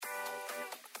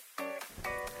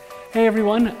Hey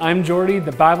everyone, I'm Jordy,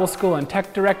 the Bible School and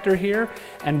Tech Director here,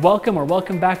 and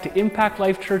welcome back to Impact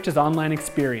Life Church's online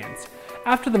experience.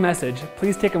 After the message,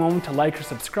 please take a moment to like or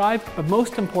subscribe, but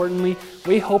most importantly,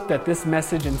 we hope that this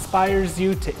message inspires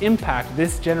you to impact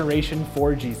this generation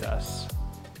for Jesus.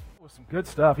 Some good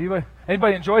stuff.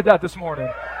 Anybody enjoyed that this morning?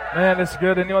 Man, it's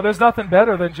good. And there's nothing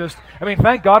better than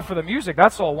thank God for the music.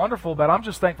 That's all wonderful, but I'm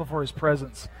just thankful for His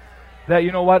presence. That,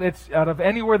 it's out of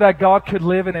anywhere that God could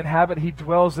live and inhabit, He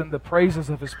dwells in the praises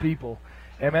of His people.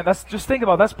 And man, just think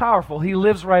about it. That's powerful. He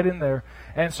lives right in there.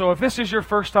 And so if this is your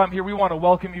first time here, we want to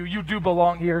welcome you. You do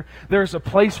belong here. There's a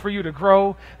place for you to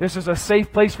grow. This is a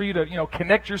safe place for you to,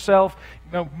 connect yourself,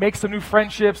 make some new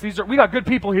friendships. We got good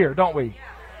people here, don't we?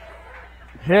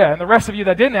 Yeah, and the rest of you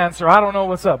that didn't answer, I don't know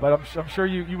what's up, but I'm sure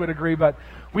you would agree. But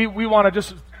we want to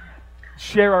just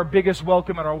share our biggest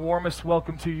welcome and our warmest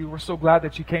welcome to you. We're so glad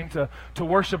that you came to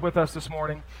worship with us this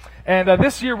morning. And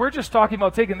this year, we're just talking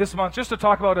about taking this month just to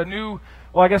talk about a new,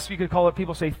 I guess you could call it,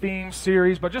 people say theme,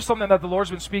 series, but just something that the Lord's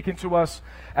been speaking to us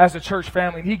as a church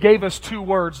family. And He gave us two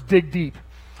words, dig deep.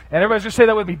 And everybody just say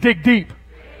that with me, dig deep.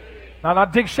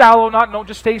 Not dig shallow, don't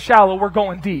just stay shallow, we're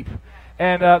going deep.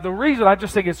 And the reason I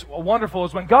just think it's wonderful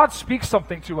is when God speaks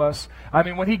something to us,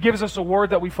 when He gives us a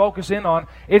word that we focus in on,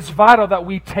 it's vital that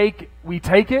we take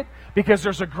it because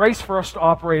there's a grace for us to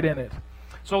operate in it.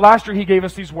 So last year He gave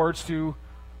us these words to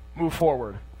move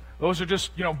forward. Those are just,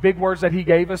 big words that He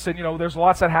gave us. And, there's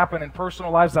lots that happen in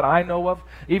personal lives that I know of.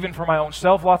 Even for my own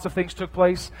self, lots of things took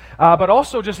place. But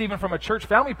also just even from a church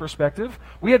family perspective,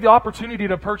 we had the opportunity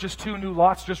to purchase 2 new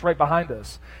lots just right behind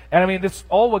us. And that's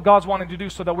all what God's wanting to do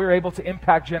so that we're able to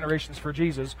impact generations for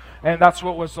Jesus. And that's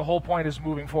what was the whole point, is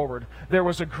moving forward. There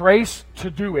was a grace to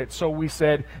do it. So we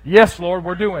said, yes, Lord,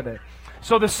 we're doing it.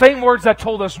 So the same words that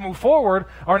told us move forward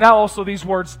are now also these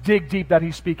words, dig deep, that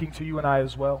He's speaking to you and I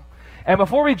as well. And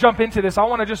before we jump into this, I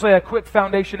want to just lay a quick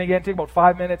foundation again, take about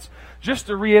 5 minutes, just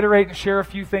to reiterate and share a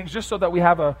few things, just so that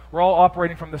we're all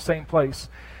operating from the same place.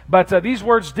 But these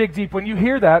words, dig deep, when you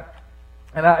hear that,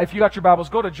 and if you got your Bibles,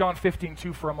 go to John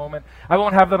 15:2 for a moment. I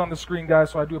won't have that on the screen, guys,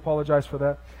 so I do apologize for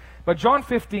that. But John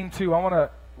 15:2, I want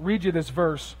to read you this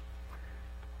verse.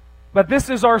 But this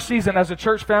is our season as a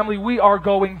church family. We are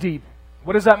going deep.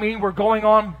 What does that mean? We're going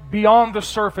on beyond the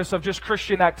surface of just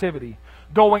Christian activity,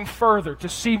 going further to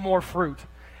see more fruit.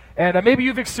 And maybe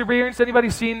you've anybody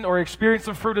seen or experienced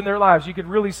some fruit in their lives? You can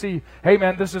really see, hey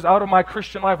man, this is out of my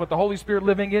Christian life with the Holy Spirit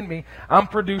living in me. I'm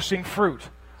producing fruit.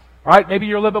 All right, maybe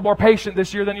you're a little bit more patient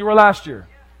this year than you were last year.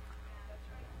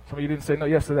 Some of you didn't say no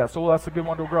yes to that, so that's a good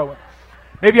one to grow in.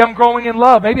 Maybe I'm growing in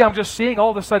love. Maybe I'm just seeing all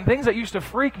of a sudden things that used to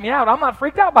freak me out, I'm not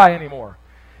freaked out by anymore.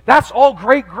 That's all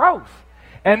great growth.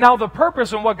 And now the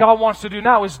purpose and what God wants to do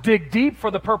now is dig deep for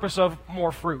the purpose of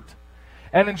more fruit.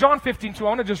 And in John 15:2, I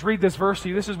want to just read this verse to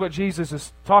you. This is what Jesus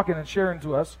is talking and sharing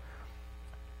to us.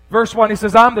 Verse 1, He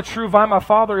says, I'm the true vine, my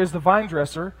Father is the vine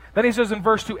dresser. Then He says in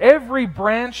verse 2, every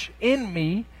branch in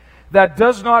me that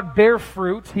does not bear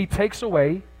fruit, He takes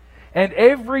away. And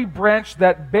every branch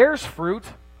that bears fruit,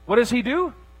 what does He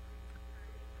do?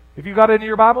 If you got it in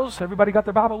your Bibles, everybody got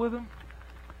their Bible with them?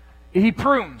 He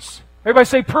prunes. Everybody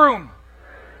say prune.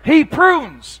 He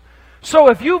prunes. So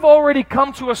if you've already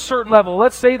come to a certain level,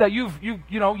 let's say that you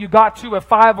got to a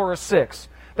 5 or a 6.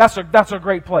 That's a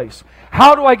great place.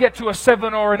 How do I get to a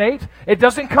 7 or an 8? It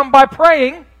doesn't come by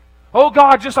praying, oh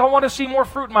God, I want to see more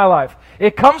fruit in my life.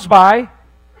 It comes by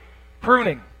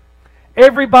pruning.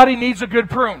 Everybody needs a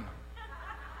good prune.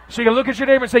 So you can look at your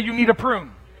neighbor and say, you need a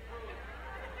prune.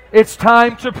 It's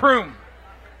time to prune.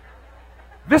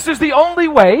 This is the only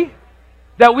way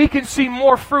that we can see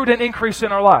more fruit and increase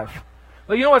in our life.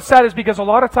 Well, you know what's sad is because a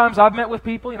lot of times I've met with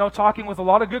people, talking with a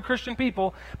lot of good Christian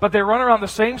people, but they run around the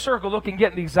same circle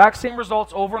getting the exact same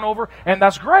results over and over, and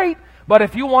that's great, but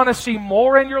if you want to see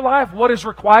more in your life, what is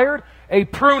required? A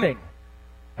pruning.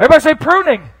 Everybody say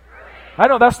pruning. I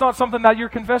know that's not something that you're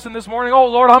confessing this morning. Oh,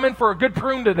 Lord, I'm in for a good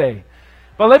prune today.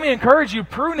 But let me encourage you,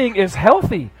 pruning is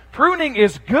healthy. Pruning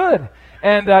is good.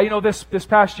 And, this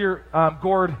past year,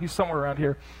 Gord, he's somewhere around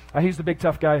here. He's the big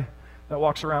tough guy that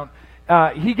walks around.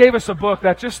 He gave us a book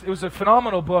it was a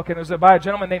phenomenal book, and it was by a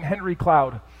gentleman named Henry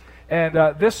Cloud. And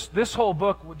this whole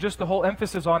book, just the whole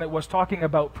emphasis on it was talking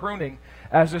about pruning,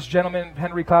 as this gentleman,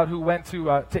 Henry Cloud, who went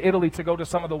to Italy to go to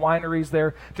some of the wineries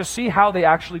there to see how they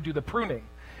actually do the pruning.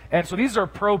 And so these are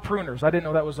pro pruners. I didn't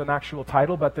know that was an actual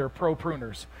title, but they're pro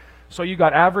pruners. So you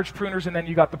got average pruners, and then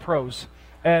you got the pros.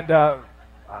 And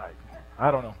I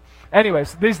don't know.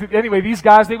 Anyways, these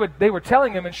guys, they were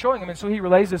telling him and showing him, and so he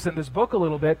relays this in this book a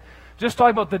little bit, just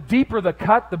talking about the deeper the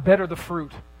cut, the better the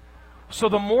fruit. So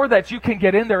the more that you can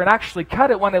get in there and actually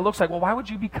cut it when it looks like, well, why would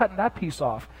you be cutting that piece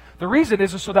off? The reason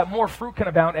is so that more fruit can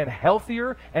abound and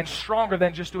healthier and stronger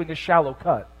than just doing a shallow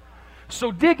cut.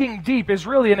 So digging deep is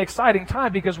really an exciting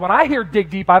time, because when I hear dig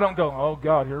deep, I don't go, oh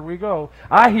God, here we go.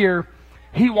 I hear,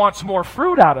 he wants more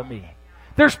fruit out of me.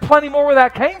 There's plenty more where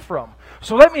that came from.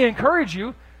 So let me encourage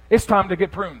you, it's time to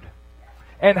get pruned.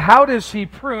 And how does he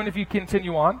prune if you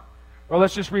continue on? Well,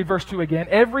 let's just read verse 2 again.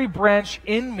 Every branch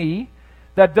in me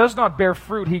that does not bear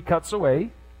fruit, he cuts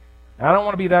away. I don't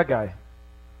want to be that guy.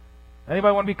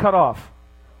 Anybody want to be cut off?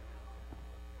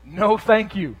 No,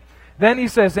 thank you. Then he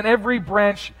says, and every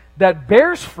branch that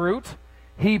bears fruit,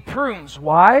 he prunes.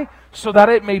 Why? So that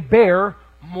it may bear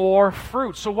more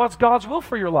fruit. So what's God's will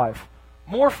for your life?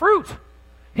 More fruit.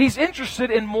 He's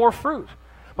interested in more fruit.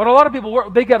 But a lot of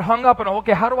people, they get hung up on,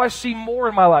 okay, how do I see more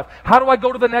in my life? How do I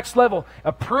go to the next level?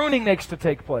 A pruning needs to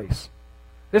take place.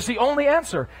 That's the only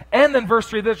answer. And then verse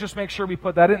 3, let's just make sure we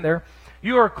put that in there.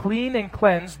 You are clean and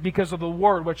cleansed because of the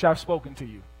word which I've spoken to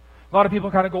you. A lot of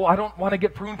people kind of go, I don't want to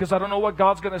get pruned because I don't know what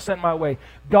God's going to send my way.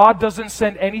 God doesn't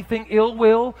send anything ill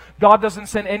will. God doesn't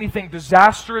send anything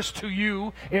disastrous to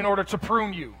you in order to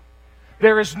prune you.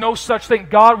 There is no such thing.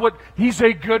 He's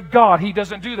a good God. He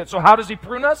doesn't do that. So how does he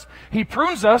prune us? He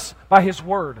prunes us by his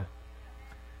word.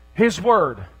 His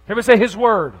word. Everybody say his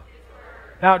word.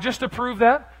 Now, just to prove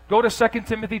that, go to 2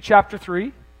 Timothy chapter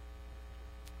 3.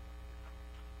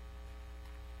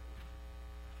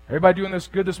 Everybody doing this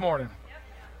good this morning?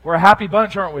 We're a happy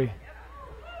bunch, aren't we?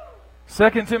 2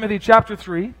 Timothy chapter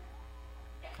 3.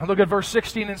 And look at verse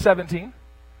 16 and 17.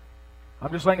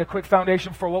 I'm just laying a quick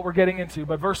foundation for what we're getting into.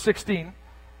 But verse 16,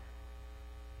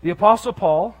 the Apostle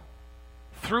Paul,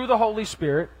 through the Holy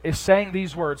Spirit, is saying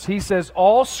these words. He says,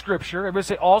 all Scripture, everybody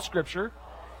say all Scripture,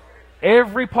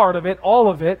 every part of it,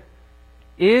 all of it,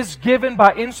 is given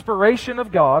by inspiration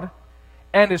of God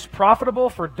and is profitable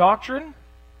for doctrine,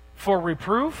 for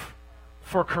reproof,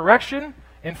 for correction,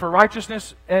 and for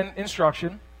righteousness and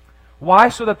instruction. Why?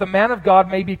 So that the man of God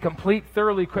may be complete,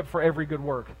 thoroughly equipped for every good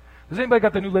work. Has anybody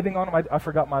got the New Living on them? I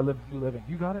forgot my New Living.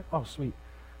 You got it? Oh, sweet.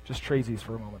 Just trade these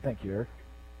for a moment. Thank you, Eric.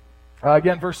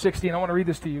 Again, verse 16. I want to read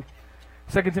this to you.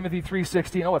 2 Timothy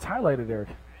 3:16. Oh, it's highlighted, Eric.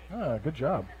 Oh, good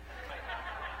job.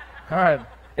 All right.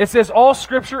 It says, all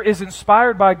Scripture is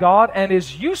inspired by God and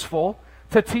is useful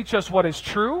to teach us what is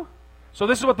true. So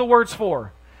this is what the word's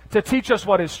for. To teach us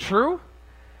what is true.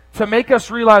 To make us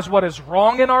realize what is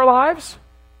wrong in our lives.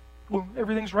 Well,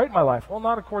 everything's right in my life. Well,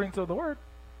 not according to the word.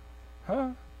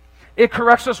 Huh? It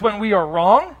corrects us when we are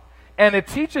wrong, and it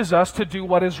teaches us to do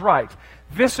what is right.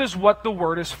 This is what the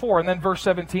word is for. And then verse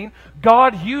 17,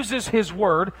 God uses his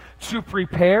word to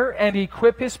prepare and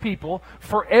equip his people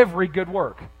for every good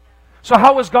work. So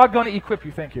how is God going to equip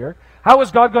you, think here? How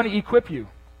is God going to equip you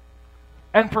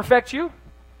and perfect you?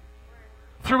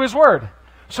 Through his word.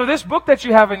 So this book that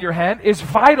you have in your hand is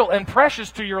vital and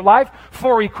precious to your life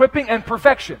for equipping and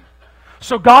perfection.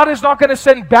 So God is not going to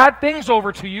send bad things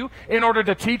over to you in order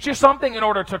to teach you something, in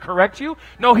order to correct you.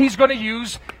 No, he's going to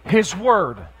use his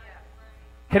word.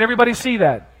 Can everybody see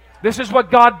that? This is what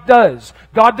God does.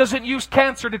 God doesn't use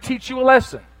cancer to teach you a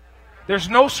lesson. There's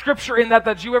no scripture in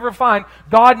that you ever find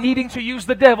God needing to use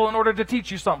the devil in order to teach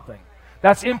you something.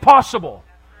 That's impossible.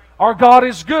 Our God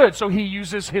is good, so he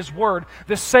uses his word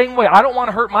the same way. I don't want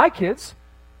to hurt my kids.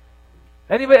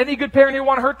 Any good parent here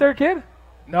want to hurt their kid?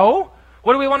 No.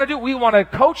 What do we want to do? We want to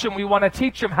coach them. We want to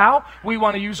teach them how. We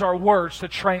want to use our words to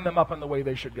train them up in the way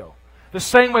they should go. The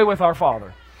same way with our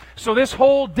Father. So this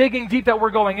whole digging deep that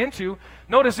we're going into,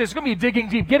 notice it's going to be digging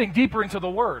deep, getting deeper into the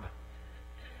Word.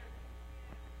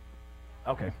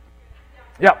 Okay.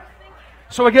 Yeah.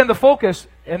 So again, the focus,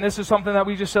 and this is something that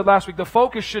we just said last week, the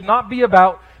focus should not be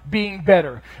about being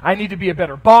better. I need to be a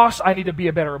better boss. I need to be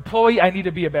a better employee. I need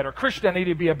to be a better Christian. I need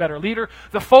to be a better leader.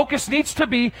 The focus needs to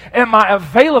be, am I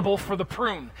available for the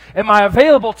prune? Am I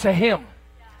available to him?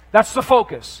 That's the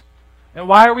focus. And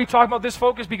why are we talking about this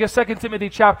focus? Because 2 Timothy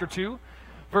chapter 2,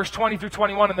 verse 20 through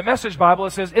 21 in the Message Bible,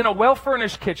 it says, in a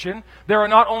well-furnished kitchen, there are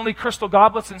not only crystal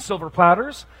goblets and silver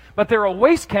platters, but there are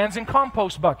waste cans and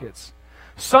compost buckets.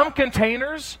 Some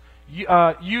containers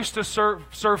used to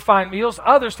serve fine meals,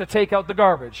 others to take out the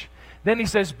garbage. Then he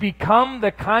says, become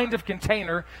the kind of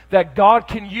container that God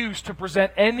can use to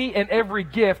present any and every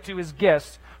gift to his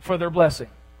guests for their blessing.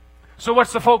 So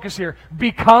what's the focus here?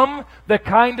 Become the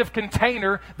kind of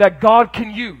container that God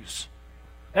can use.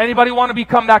 Anybody want to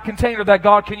become that container that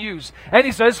God can use? And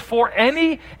he says, for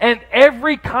any and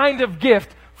every kind of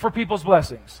gift for people's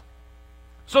blessings.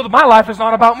 So my life is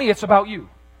not about me, it's about you.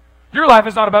 Your life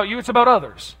is not about you, it's about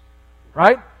others.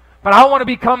 Right? But I want to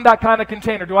become that kind of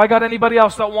container. Do I got anybody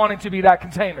else that wanting to be that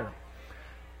container?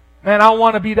 Man, I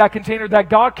want to be that container that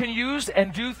God can use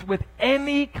and do with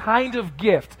any kind of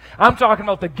gift. I'm talking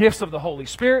about the gifts of the Holy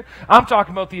Spirit. I'm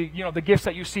talking about the gifts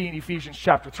that you see in Ephesians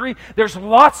chapter 3. There's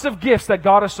lots of gifts that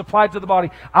God has supplied to the body.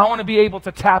 I want to be able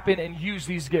to tap in and use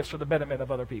these gifts for the betterment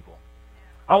of other people.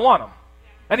 I want them.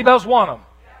 Anybody else want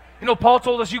them? Paul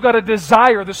told us you got to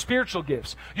desire the spiritual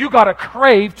gifts. You got to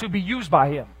crave to be used by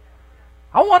Him.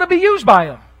 I want to be used by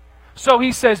Him. So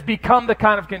he says, become the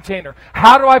kind of container.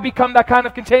 How do I become that kind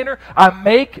of container? I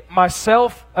make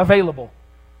myself available.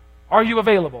 Are you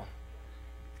available?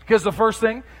 Because the first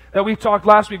thing that we talked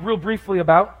last week real briefly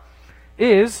about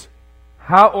is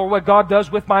what God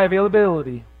does with my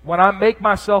availability. When I make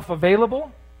myself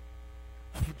available,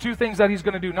 two things that He's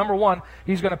going to do. Number one,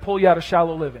 He's going to pull you out of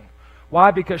shallow living.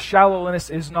 Why? Because shallowness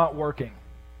is not working.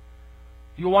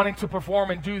 You're wanting to perform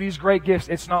and do these great gifts,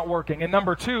 it's not working. And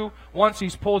number two, once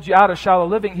He's pulled you out of shallow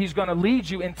living, He's going to lead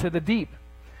you into the deep.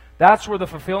 That's where the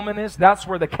fulfillment is. That's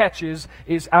where the catch is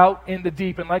out in the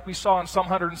deep. And like we saw in Psalm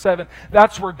 107,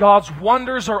 that's where God's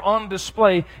wonders are on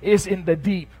display, is in the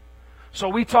deep. So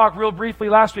we talked real briefly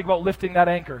last week about lifting that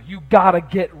anchor. You got to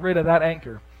get rid of that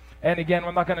anchor. And again,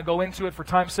 we're not going to go into it for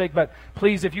time's sake, but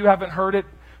please, if you haven't heard it,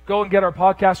 go and get our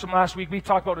podcast from last week. We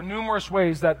talked about numerous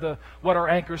ways that what our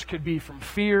anchors could be, from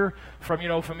fear, from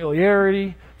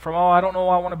familiarity, from I don't know,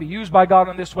 I want to be used by God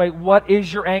in this way. What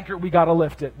is your anchor? We got to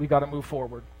lift it. We got to move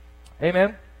forward.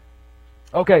 Amen.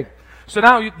 Okay. So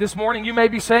now this morning you may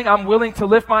be saying, I'm willing to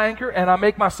lift my anchor and I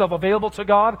make myself available to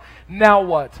God. Now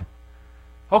what?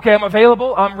 Okay, I'm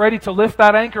available. I'm ready to lift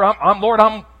that anchor. Lord,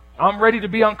 I'm ready to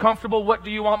be uncomfortable. What do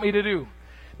you want me to do?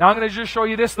 Now I'm going to just show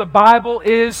you this. The Bible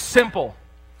is simple.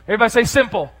 Everybody say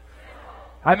simple.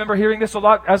 I remember hearing this a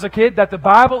lot as a kid, that the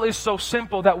Bible is so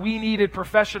simple that we needed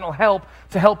professional help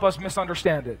to help us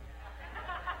misunderstand it.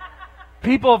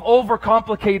 People have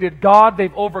overcomplicated God.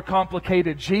 They've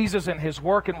overcomplicated Jesus and His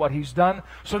work and what He's done.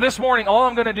 So this morning, all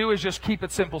I'm going to do is just keep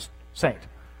it simple, saint.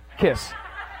 Kiss.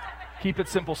 Keep it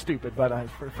simple, stupid, but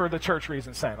for the church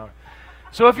reasons, saint.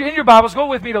 So if you're in your Bibles, go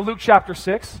with me to Luke chapter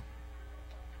 6.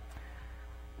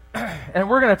 And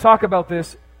we're going to talk about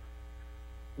this.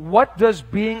 What does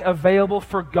being available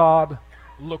for God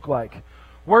look like?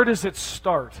 Where does it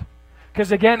start?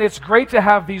 Because again, it's great to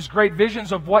have these great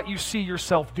visions of what you see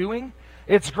yourself doing.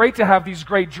 It's great to have these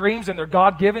great dreams, and they're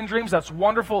God-given dreams. That's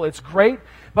wonderful. It's great.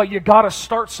 But you got to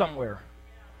start somewhere.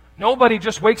 Nobody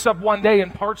just wakes up one day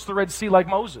and parts the Red Sea like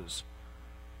Moses.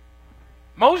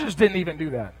 Moses didn't even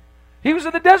do that. He was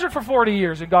in the desert for 40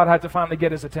 years, and God had to finally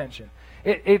get his attention.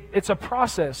 It's a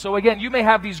process. So again, you may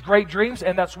have these great dreams,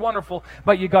 and that's wonderful,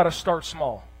 but you got to start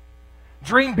small.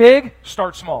 Dream big,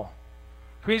 start small.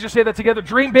 Can we just say that together?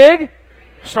 Dream big,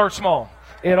 start small.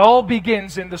 It all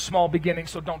begins in the small beginning,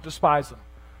 so don't despise them.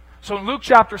 So in Luke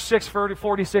chapter 6,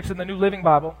 46 in the New Living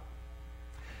Bible,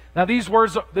 now these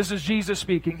words, this is Jesus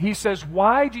speaking. He says,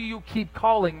 "Why do you keep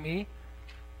calling me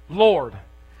Lord?"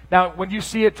 Now, when you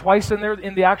see it twice in there,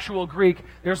 in the actual Greek,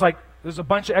 there's a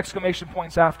bunch of exclamation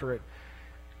points after it.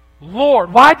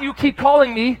 Lord, why do you keep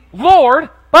calling me Lord,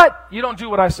 but you don't do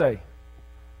what I say?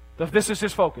 This is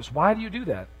his focus. Why do you do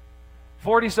that?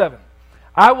 47.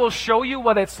 I will show you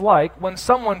what it's like when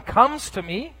someone comes to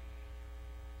me,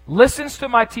 listens to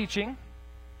my teaching.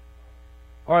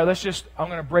 All right, I'm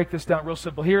going to break this down real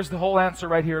simple. Here's the whole answer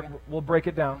right here, and we'll break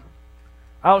it down.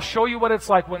 I'll show you what it's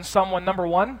like when someone, number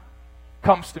one,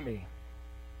 comes to me.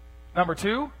 Number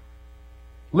two,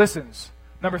 listens.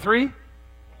 Number three,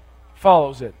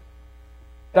 follows it.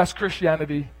 That's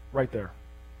Christianity right there.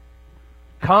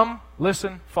 Come,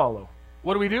 listen, follow.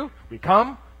 What do? We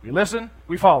come, we listen,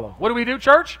 we follow. What do we do,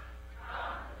 church?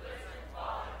 Come, listen,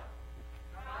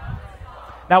 follow.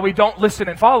 Now we don't listen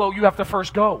and follow. You have to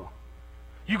first go.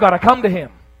 You got to come to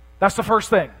Him. That's the first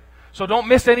thing. So don't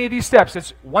miss any of these steps.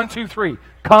 It's 1, 2, 3.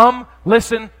 Come,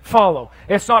 listen, follow.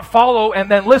 It's not follow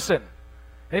and then listen.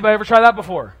 Anybody ever try that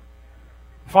before?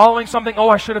 Following something,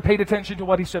 I should have paid attention to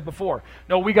what he said before.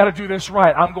 No, we got to do this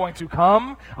right. I'm going to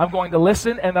come, I'm going to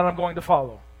listen, and then I'm going to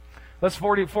follow. That's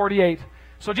 48.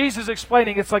 So Jesus is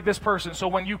explaining it's like this person. So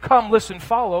when you come, listen,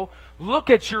 follow, look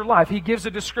at your life. He gives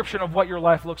a description of what your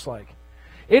life looks like.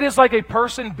 It is like a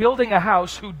person building a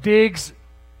house who digs...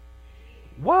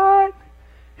 What?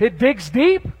 It digs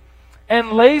deep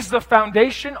and lays the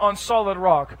foundation on solid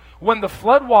rock. When the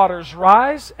floodwaters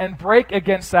rise and break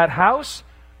against that house,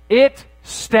 it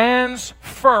stands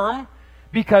firm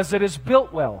because it is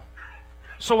built well.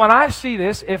 So when I see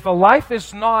this, if a life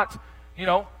is not,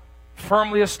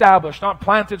 firmly established, not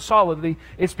planted solidly,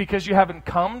 it's because you haven't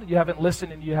come, you haven't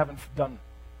listened, and you haven't done.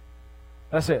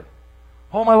 That's it.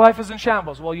 Oh, my life is in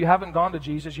shambles. Well, you haven't gone to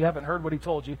Jesus, you haven't heard what He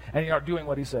told you, and you aren't doing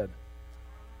what He said.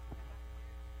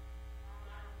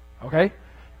 Okay?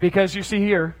 Because you see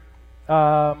here,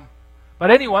 but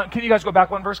anyone, can you guys go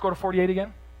back one verse, go to 48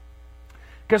 again?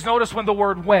 Because notice when the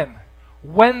word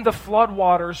when the flood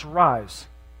waters rise.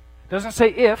 It doesn't say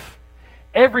if,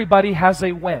 everybody has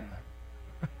a when.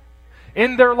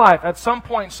 In their life, at some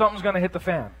point, something's going to hit the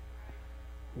fan.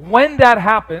 When that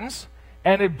happens,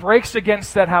 and it breaks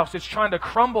against that house, it's trying to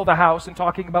crumble the house, and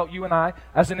talking about you and I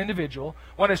as an individual,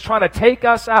 when it's trying to take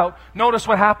us out, notice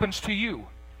what happens to you.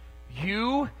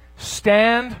 You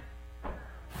stand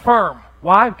firm.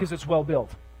 Why? Because it's well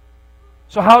built.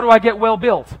 So how do I get well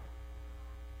built?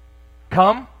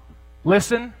 Come,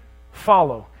 listen,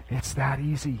 follow. It's that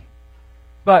easy.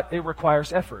 But it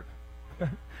requires effort.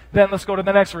 Then let's go to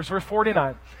the next verse, verse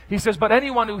 49. He says, but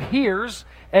anyone who hears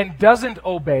and doesn't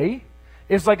obey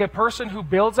is like a person who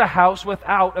builds a house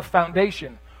without a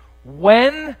foundation.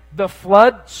 When the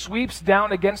flood sweeps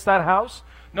down against that house,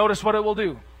 notice what it will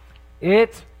do.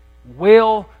 It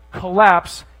will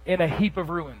collapse in a heap of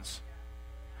ruins.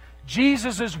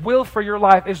 Jesus' will for your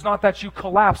life is not that you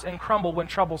collapse and crumble when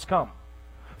troubles come.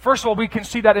 First of all, we can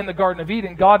see that in the Garden of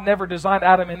Eden. God never designed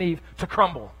Adam and Eve to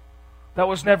crumble. That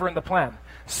was never in the plan.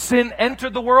 Sin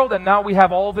entered the world, and now we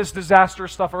have all this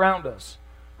disastrous stuff around us.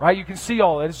 Right? You can see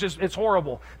all it. It's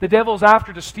horrible. The devil's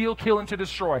after to steal, kill, and to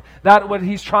destroy. That's what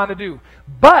he's trying to do.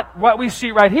 But what we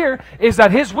see right here is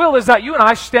that his will is that you and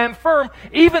I stand firm,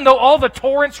 even though all the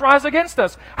torrents rise against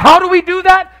us. How do we do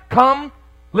that? Come,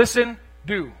 listen,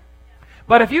 do.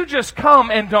 But if you just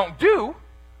come and don't do,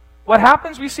 what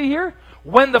happens we see here?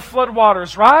 When the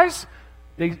floodwaters rise,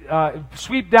 they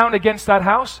sweep down against that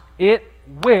house, it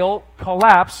will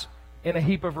collapse in a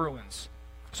heap of ruins.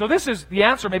 So this is the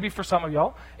answer maybe for some of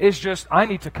y'all, is just, I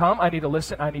need to come, I need to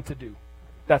listen, I need to do.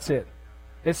 That's it.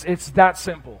 It's that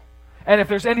simple. And if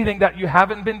there's anything that you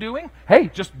haven't been doing, hey,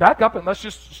 just back up and let's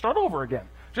just start over again.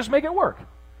 Just make it work.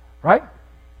 Right?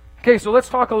 Okay, so let's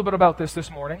talk a little bit about this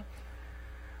morning.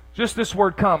 Just this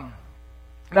word come.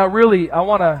 Now really, I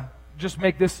want to just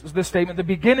make this statement. The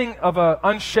beginning of an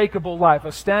unshakable life,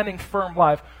 a standing firm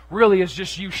life, really is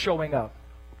just you showing up.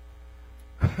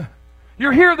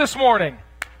 You're here this morning.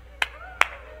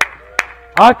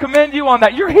 I commend you on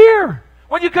that. You're here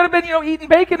when you could have been, eating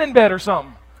bacon in bed or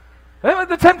something.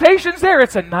 The temptation's there.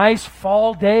 It's a nice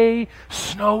fall day.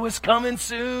 Snow is coming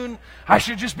soon. I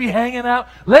should just be hanging out.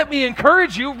 Let me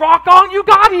encourage you. Rock on. You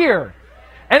got here.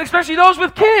 And especially those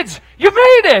with kids. You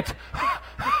made it.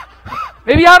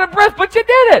 Maybe out of breath, but you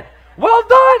did it. Well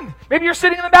done. Maybe you're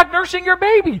sitting in the back nursing your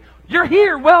baby. You're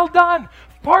here. Well done.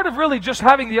 Part of really just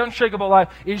having the unshakable life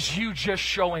is you just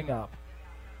showing up.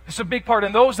 It's a big part.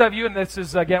 And those of you, and this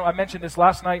is, again, I mentioned this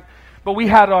last night, but we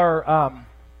had our,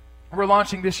 we're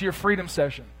launching this year Freedom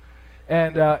Session.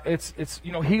 And it's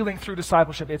healing through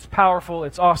discipleship. It's powerful.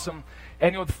 It's awesome.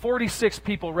 And 46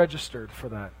 people registered for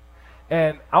that.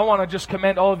 And I want to just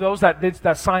commend all of those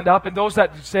that signed up, and those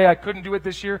that say I couldn't do it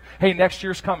this year. Hey, next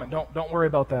year's coming. Don't worry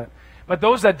about that. But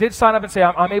those that did sign up and say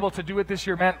I'm able to do it this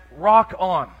year, man, rock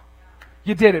on.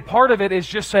 You did it. Part of it is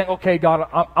just saying, okay, God,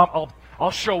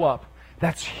 I'll show up.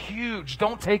 That's huge.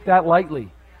 Don't take that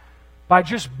lightly. By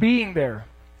just being there,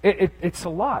 it's a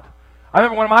lot. I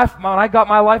remember when I got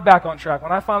my life back on track,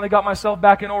 when I finally got myself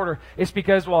back in order, it's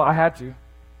because, well, I had to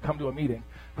come to a meeting.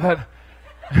 But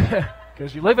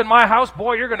because you live in my house,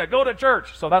 boy, you're going to go to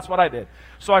church. So that's what I did.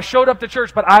 So I showed up to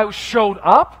church, but I showed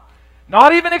up,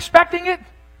 not even expecting it.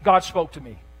 God spoke to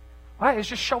me. Right? It's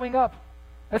just showing up.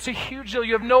 That's a huge deal.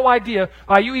 You have no idea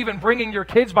by you even bringing your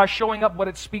kids, by showing up, what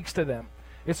it speaks to them.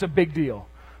 It's a big deal.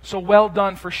 So well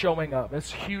done for showing up.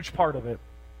 It's a huge part of it.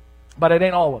 But it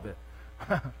ain't all of it.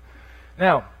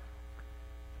 Now,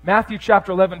 Matthew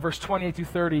chapter 11, verse 28 through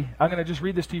 30. I'm going to just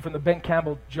read this to you from the Ben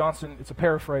Campbell Johnson. It's a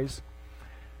paraphrase.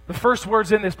 The first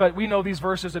word's in this, but we know these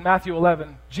verses in Matthew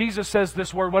 11. Jesus says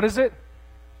this word. What is it?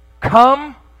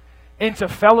 Come into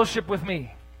fellowship with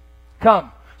me.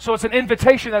 Come. So it's an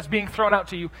invitation that's being thrown out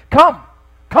to you. Come.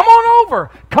 Come on over.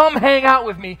 Come hang out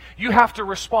with me. You have to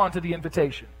respond to the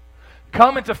invitation.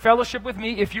 Come into fellowship with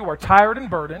me if you are tired and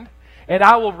burdened, and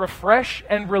I will refresh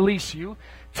and release you.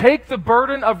 Take the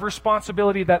burden of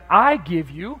responsibility that I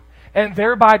give you, and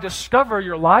thereby discover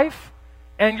your life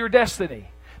and your destiny.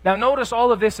 Now notice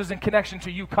all of this is in connection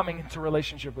to you coming into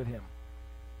relationship with Him.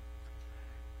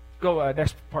 Go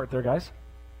next part there, guys.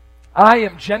 I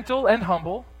am gentle and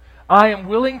humble. I am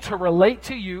willing to relate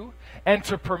to you and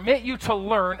to permit you to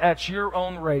learn at your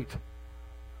own rate.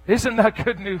 Isn't that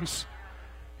good news?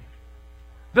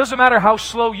 Doesn't matter how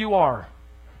slow you are.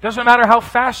 Doesn't matter how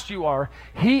fast you are.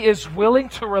 He is willing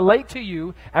to relate to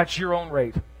you at your own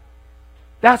rate.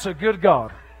 That's a good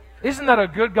God. Isn't that a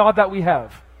good God that we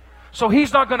have? So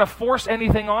He's not going to force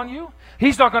anything on you.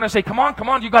 He's not going to say, come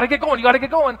on, you got to get going, you got to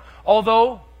get going.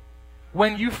 Although,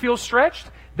 when you feel stretched,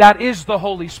 that is the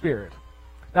Holy Spirit.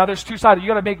 Now, there's two sides. You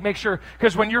got to make sure,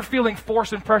 because when you're feeling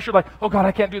force and pressure, like, oh God,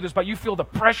 I can't do this, but you feel the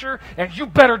pressure, and you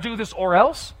better do this or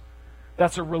else,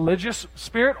 that's a religious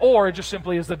spirit, or it just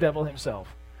simply is the devil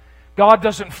himself. God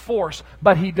doesn't force,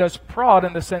 but He does prod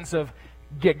in the sense of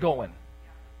get going.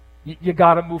 You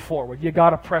got to move forward. You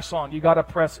got to press on. You got to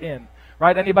press in.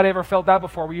 Right? Anybody ever felt that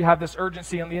before, where you have this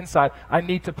urgency on the inside? I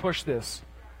need to push this.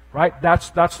 Right? That's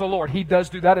the Lord. He does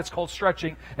do that. It's called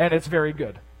stretching, and it's very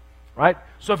good. Right?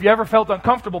 So if you ever felt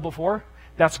uncomfortable before,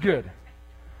 that's good.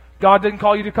 God didn't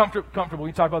call you to comfortable.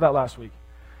 We talked about that last week.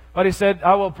 But He said,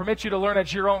 I will permit you to learn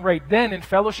at your own rate. Then in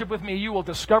fellowship with me, you will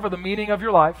discover the meaning of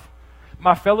your life.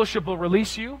 My fellowship will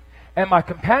release you, and my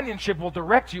companionship will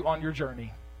direct you on your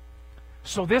journey.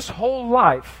 So this whole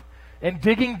life and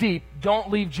digging deep, don't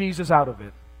leave Jesus out of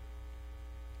it.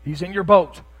 He's in your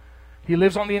boat. He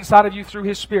lives on the inside of you through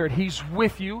His Spirit. He's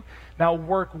with you. Now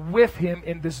work with Him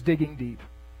in this digging deep.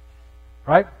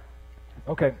 Right?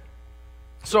 Okay.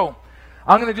 So,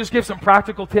 I'm going to just give some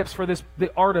practical tips for this,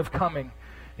 the art of coming.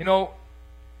 You know,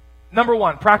 number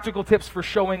one, practical tips for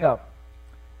showing up.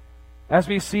 As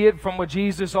we see it from what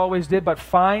Jesus always did, but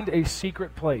find a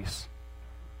secret place.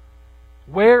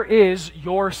 Where is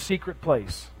your secret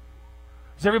place?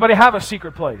 Does everybody have a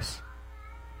secret place?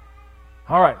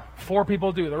 All right, 4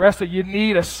 people do. The rest of you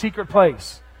need a secret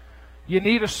place. You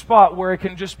need a spot where it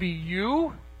can just be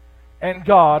you and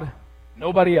God,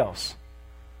 nobody else.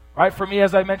 Right? For me,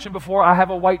 as I mentioned before, I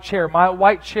have a white chair. My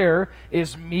white chair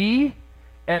is me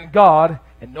and God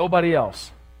and nobody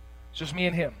else. It's just me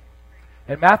and Him.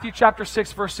 In Matthew chapter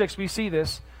 6, verse 6, we see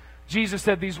this. Jesus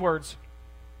said these words.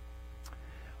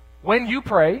 When you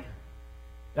pray,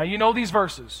 now you know these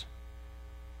verses.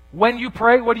 When you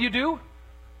pray, what do?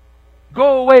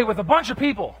 Go away with a bunch of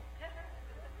people.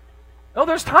 No,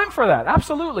 there's time for that,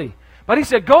 absolutely. But He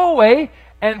said, go away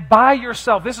and by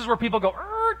yourself. This is where people go,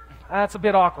 that's a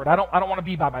bit awkward. I don't want to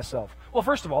be by myself. Well,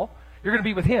 first of all, you're going to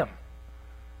be with Him.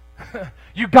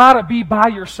 You got to be by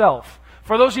yourself.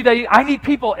 For those of you that, I need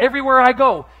people everywhere I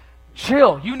go.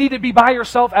 Chill. You need to be by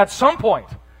yourself at some point.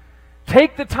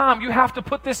 Take the time. You have to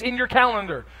put this in your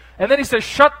calendar. And then He says,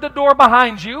 shut the door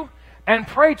behind you and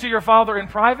pray to your Father in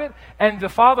private. And the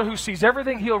Father who sees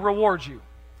everything, He'll reward you.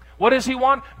 What does He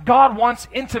want? God wants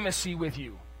intimacy with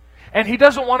you. And He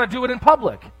doesn't want to do it in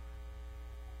public.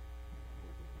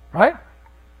 Right?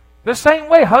 The same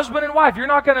way, husband and wife, you're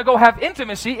not going to go have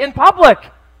intimacy in public.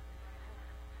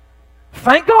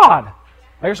 Thank God.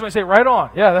 I hear somebody say, right on.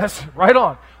 Yeah, that's right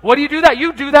on. What do you do that?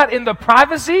 You do that in the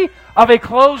privacy of a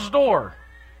closed door.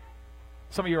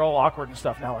 Some of you are all awkward and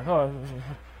stuff now. Like, oh,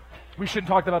 we shouldn't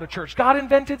talk about a church. God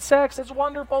invented sex. It's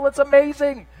wonderful. It's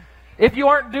amazing. If you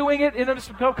aren't doing it in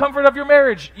the comfort of your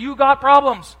marriage, you got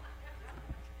problems.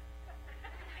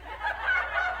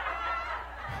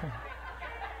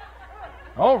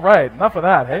 All right, enough of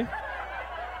that, hey?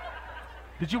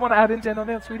 Did you want to add intent on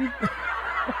that, sweetie?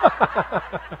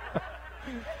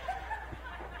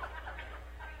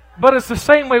 But it's the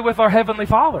same way with our Heavenly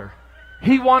Father.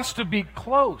 He wants to be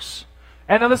close.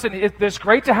 And now listen, it's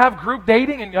great to have group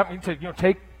dating and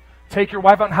take your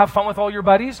wife out and have fun with all your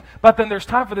buddies, but then there's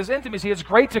time for this intimacy. It's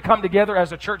great to come together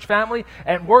as a church family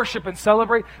and worship and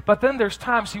celebrate, but then there's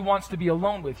times He wants to be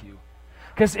alone with you.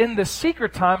 Because in the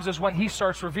secret times is when He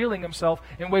starts revealing Himself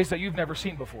in ways that you've never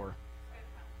seen before.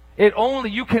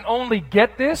 You can only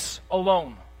get this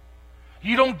alone.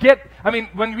 You don't get,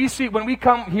 when we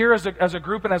come here as a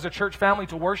group and as a church family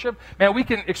to worship, man, we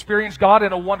can experience God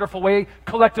in a wonderful way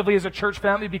collectively as a church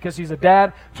family because He's a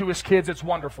dad to His kids. It's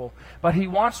wonderful. But He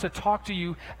wants to talk to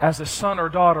you as a son or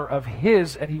daughter of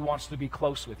His, and He wants to be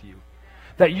close with you.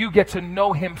 That you get to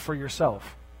know Him for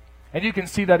yourself. And you can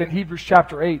see that in Hebrews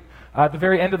chapter 8, at the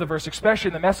very end of the verse, especially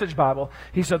in the Message Bible.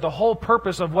 He said the whole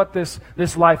purpose of what this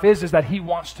life is that He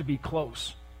wants to be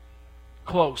close.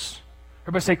 Close.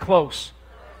 Everybody say close.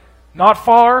 Not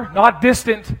far, not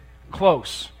distant,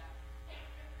 close.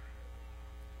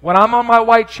 When I'm on my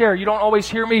white chair, you don't always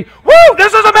hear me, woo,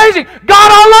 this is amazing.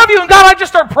 God, I love you. And God, I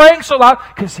just start praying so loud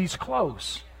because He's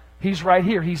close. He's right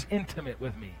here. He's intimate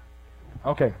with me.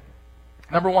 Okay.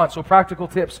 Number one, so practical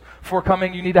tips for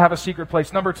coming, you need to have a secret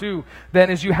place. Number two,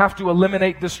 then, is you have to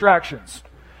eliminate distractions.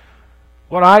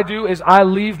 What I do is I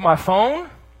leave my phone,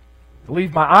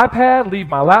 leave my iPad, leave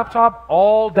my laptop,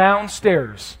 all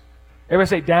downstairs. Everybody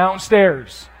say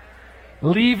downstairs.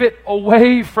 Leave it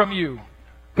away from you.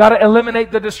 Got to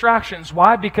eliminate the distractions.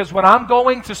 Why? Because when I'm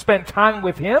going to spend time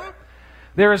with Him,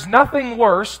 There is nothing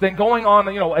worse than going on,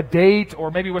 a date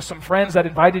or maybe with some friends that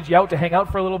invited you out to hang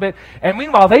out for a little bit. And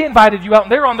meanwhile, they invited you out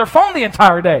and they're on their phone the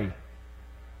entire day.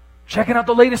 Checking out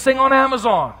the latest thing on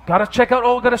Amazon. Got to check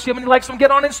out, got to see how many likes them get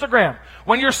on Instagram.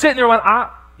 When you're sitting there going,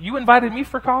 you invited me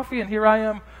for coffee and here I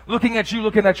am looking at you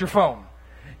looking at your phone.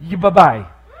 Bye-bye.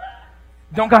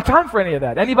 Don't got time for any of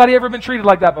that. Anybody ever been treated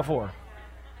like that before?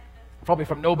 Probably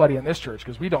from nobody in this church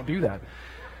because we don't do that.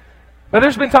 But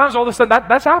there's been times all of a sudden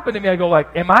that's happened to me. I go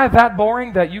like, am I that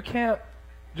boring that you can't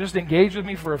just engage with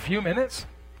me for a few minutes?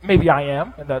 Maybe I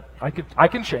am, and that I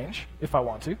can change if I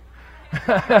want to.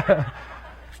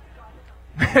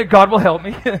 God will help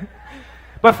me.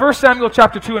 But 1 Samuel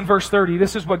chapter 2 and verse 30,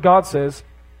 this is what God says.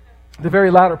 The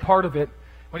very latter part of it,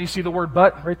 when you see the word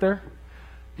but right there,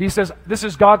 he says, this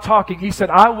is God talking. He said,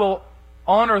 I will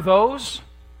honor those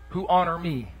who honor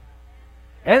me.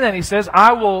 And then he says,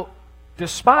 I will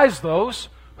despise those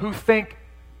who think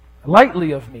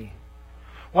lightly of me.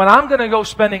 When I'm going to go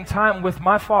spending time with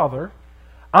my Father,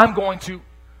 I'm going to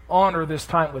honor this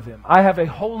time with Him. I have a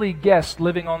holy guest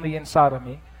living on the inside of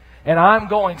me, and I'm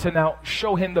going to now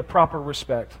show Him the proper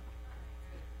respect.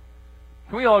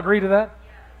 Can we all agree to that?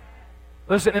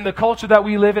 Listen, in the culture that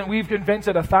we live in, we've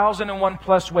invented 1,001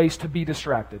 plus ways to be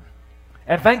distracted.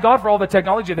 And thank God for all the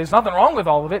technology. There's nothing wrong with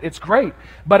all of it. It's great.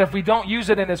 But if we don't use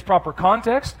it in its proper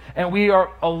context, and we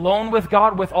are alone with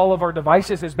God with all of our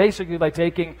devices, it's basically like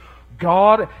taking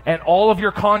God and all of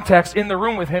your context in the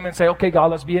room with Him and say, okay,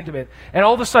 God, let's be intimate. And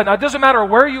all of a sudden, now, it doesn't matter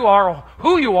where you are,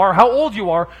 who you are, how old you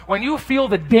are, when you feel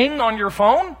the ding on your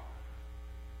phone,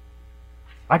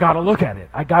 I got to look at it.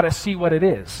 I got to see what it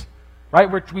is.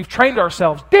 Right? We've trained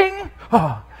ourselves. Ding!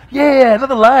 Oh, yeah,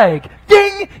 another like.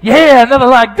 Ding! Yeah, another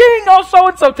like. Ding! Oh,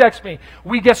 so-and-so text me.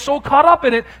 We get so caught up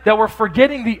in it that we're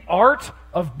forgetting the art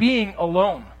of being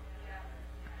alone.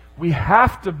 We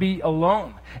have to be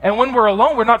alone. And when we're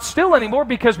alone, we're not still anymore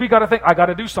because we got to think, I got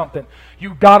to do something.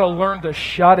 You got to learn to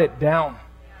shut it down.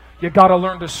 You got to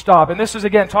learn to stop. And this is,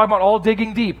 again, talking about all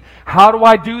digging deep. How do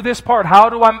I do this part? How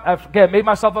do I, again, make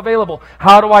myself available?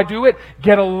 How do I do it?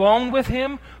 Get alone with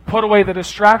Him, put away the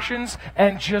distractions,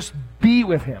 and just be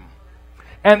with Him.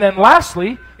 And then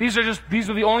lastly, these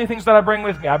are the only things that I bring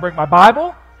with me. I bring my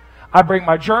Bible, I bring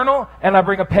my journal, and I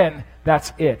bring a pen.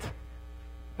 That's it.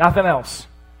 Nothing else.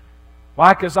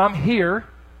 Why? Because I'm here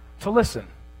to listen.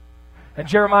 And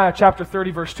Jeremiah chapter 30,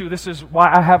 verse 2, this is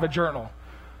why I have a journal.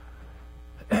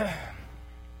 Is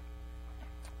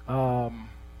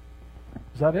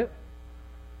that it?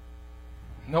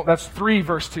 No, that's 3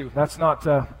 verse 2. That's not,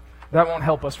 that won't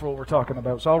help us for what we're talking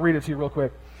about. So I'll read it to you real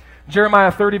quick.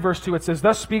 Jeremiah 30 verse 2, it says,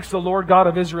 Thus speaks the Lord God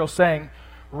of Israel, saying,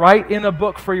 Write in a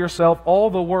book for yourself all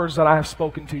the words that I have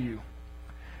spoken to you.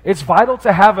 It's vital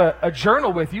to have a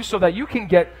journal with you so that you can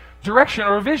get direction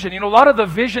or a vision. A lot of the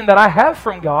vision that I have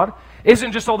from God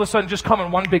isn't just all of a sudden just come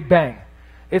in one big bang.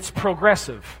 It's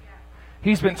progressive.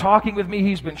 He's been talking with me,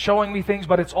 He's been showing me things,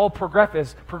 but it's all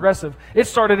progressive. It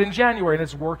started in January, and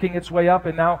it's working its way up,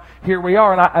 and now here we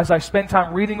are. And as I spend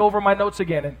time reading over my notes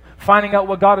again and finding out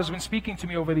what God has been speaking to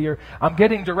me over the year, I'm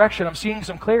getting direction, I'm seeing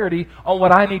some clarity on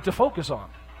what I need to focus on.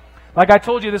 Like I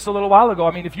told you this a little while ago,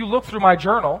 if you look through my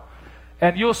journal,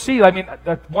 and you'll see,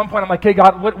 at one point I'm like, hey,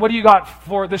 God, what do you got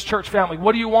for this church family?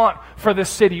 What do you want for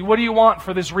this city? What do you want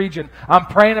for this region? I'm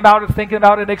praying about it, thinking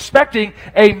about it, and expecting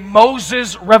a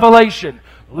Moses revelation.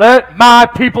 Let my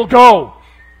people go.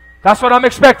 That's what I'm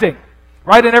expecting.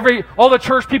 Right? And all the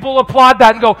church people applaud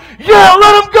that and go, yeah,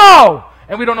 let them go.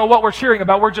 And we don't know what we're cheering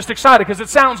about. We're just excited because it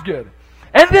sounds good.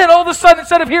 And then all of a sudden,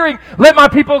 instead of hearing, let my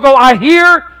people go, I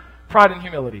hear pride and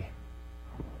humility.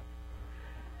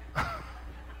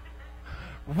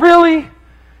 Really?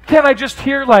 Can't I just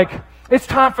hear it's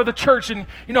time for the church in,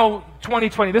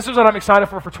 2020. This is what I'm excited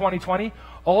for 2020.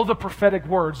 All the prophetic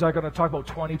words that are going to talk about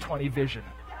 2020 vision.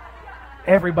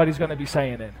 Everybody's going to be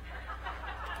saying it.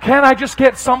 Can I just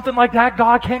get something like that?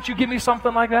 God, can't you give me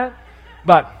something like that?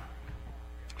 But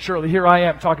surely here I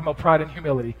am talking about pride and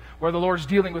humility, where the Lord's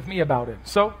dealing with me about it.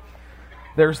 So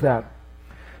there's that.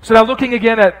 So now looking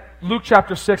again at Luke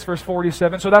chapter 6, verse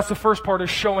 47. So that's the first part, is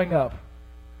showing up.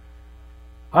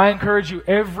 I encourage you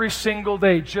every single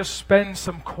day, just spend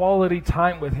some quality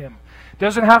time with Him.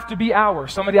 Doesn't have to be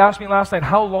hours. Somebody asked me last night,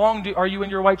 how long are you in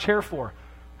your white chair for?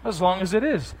 As long as it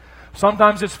is.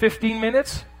 Sometimes it's 15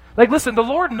 minutes. Listen, the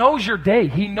Lord knows your day.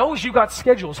 He knows you got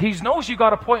schedules. He knows you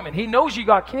got appointment. He knows you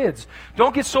got kids.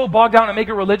 Don't get so bogged down and make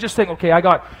a religious thing. Okay, I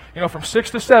got, from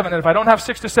 6 to 7, and if I don't have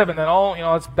 6 to 7, then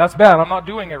that's bad. I'm not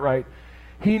doing it right.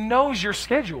 He knows your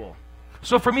schedule.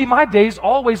 So for me, my days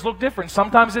always look different.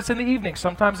 Sometimes it's in the evening,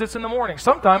 sometimes it's in the morning,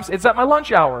 sometimes it's at my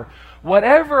lunch hour.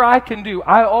 Whatever I can do,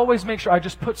 I always make sure I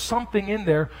just put something in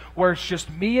there where it's just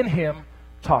me and him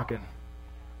talking.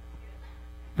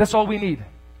 That's all we need.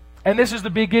 And this is the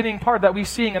beginning part that we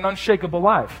see in An Unshakable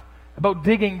Life, about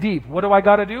digging deep. What do I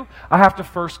got to do? I have to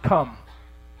first come.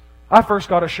 I first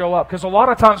got to show up, because a lot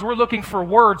of times we're looking for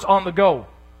words on the go.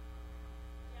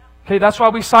 Okay, that's why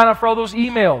we sign up for all those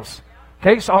emails.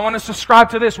 Okay, so I want to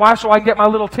subscribe to this. Why? So I can get my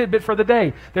little tidbit for the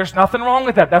day. There's nothing wrong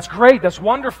with that. That's great. That's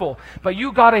wonderful. But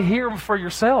you got to hear them for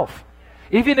yourself.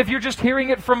 Even if you're just hearing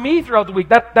it from me throughout the week,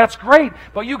 that's great.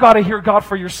 But you got to hear God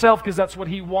for yourself, because that's what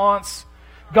He wants.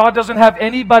 God doesn't have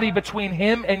anybody between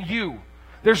Him and you.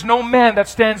 There's no man that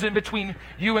stands in between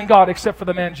you and God except for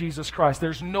the man Jesus Christ.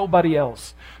 There's nobody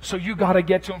else. So you got to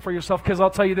get to Him for yourself, because I'll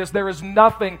tell you this, there is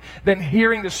nothing than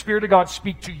hearing the Spirit of God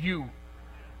speak to you.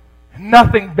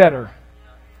 Nothing better.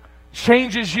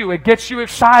 Changes you. It gets you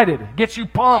excited, gets you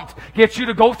pumped, gets you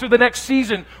to go through the next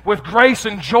season with grace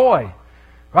and joy.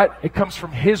 Right? It comes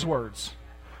from His words.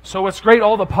 So it's great,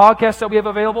 all the podcasts that we have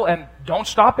available, and don't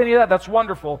stop any of that. That's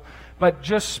wonderful. But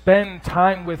just spend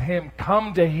time with Him.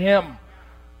 Come to Him.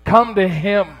 Come to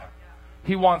Him.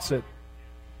 He wants it.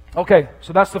 Okay,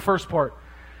 so that's the first part.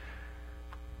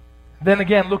 Then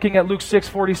again, looking at Luke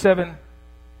 6:47,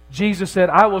 Jesus said,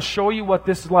 I will show you what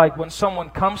this is like when someone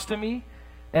comes to me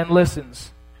and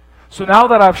listens. So now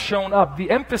that I've shown up, the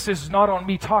emphasis is not on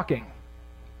me talking.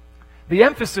 The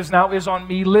emphasis now is on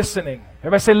me listening.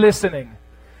 Everybody say listening.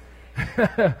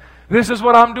 This is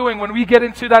what I'm doing when we get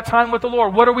into that time with the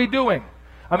Lord. What are we doing?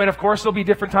 I mean, of course, there'll be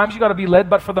different times you got to be led,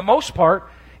 but for the most part,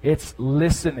 it's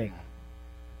listening.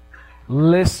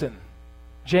 Listen.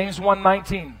 James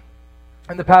 1:19.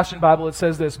 In the Passion Bible, it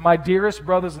says this, my dearest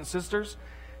brothers and sisters,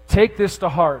 take this to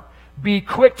heart. Be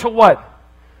quick to what?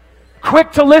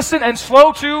 Quick to listen and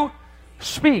slow to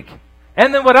speak.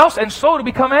 And then what else? And slow to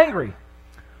become angry.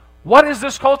 What is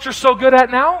this culture so good at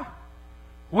now?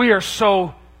 We are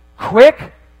so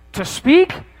quick to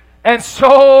speak and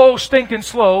so stinking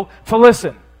slow to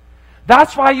listen.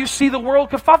 That's why you see the world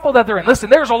kerfuffle that they're in. Listen,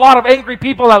 there's a lot of angry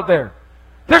people out there.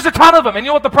 There's a ton of them. And you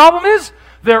know what the problem is?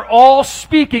 They're all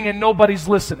speaking and nobody's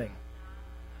listening.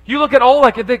 You look at all,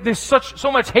 there's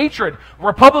so much hatred.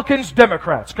 Republicans,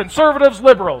 Democrats, conservatives,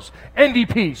 liberals,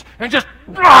 NDPs, and just,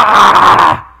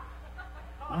 blah!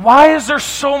 Why is there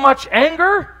so much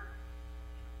anger?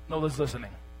 Nobody's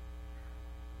listening.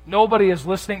 Nobody is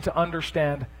listening to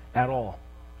understand at all.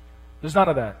 There's none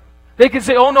of that. They can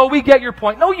say, oh no, we get your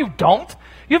point. No, you don't.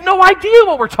 You have no idea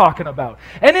what we're talking about.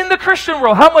 And in the Christian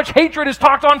world, how much hatred is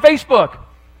talked on Facebook?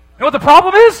 You know what the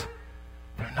problem is?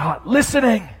 They're not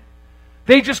listening.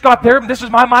 They just got there, this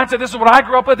is my mindset, this is what I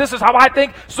grew up with, this is how I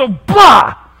think, so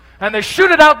blah! And they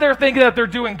shoot it out there thinking that they're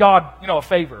doing God, a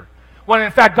favor. When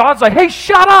in fact, God's like, hey,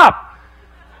 shut up!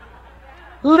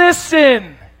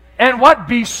 Listen! And what?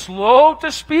 Be slow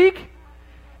to speak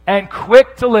and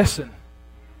quick to listen.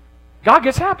 God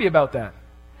gets happy about that.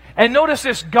 And notice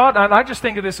this, God, and I just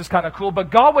think of this as kind of cool, but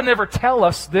God would never tell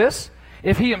us this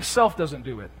if He Himself doesn't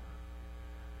do it.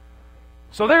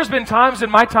 So there's been times in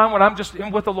my time when I'm just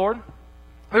in with the Lord.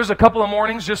 There's a couple of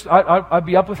mornings, I'd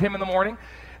be up with Him in the morning,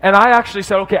 and I actually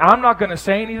said, okay, I'm not going to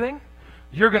say anything.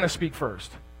 You're going to speak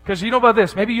first. Because you know about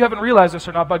this, maybe you haven't realized this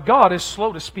or not, but God is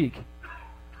slow to speak.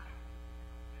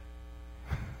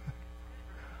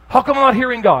 How come I'm not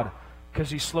hearing God? Because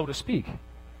He's slow to speak.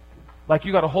 Like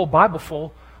you got a whole Bible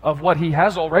full of what He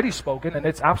has already spoken, and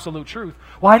it's absolute truth.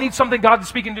 Well, I need something God is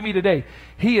speaking to me today.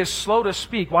 He is slow to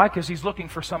speak. Why? Because He's looking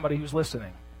for somebody who's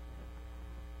listening.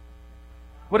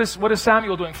 What is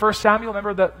Samuel doing? 1 Samuel,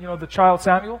 remember the child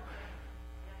Samuel?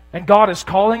 And God is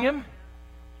calling him.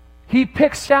 He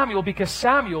picked Samuel because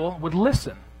Samuel would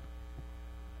listen.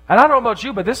 And I don't know about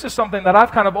you, but this is something that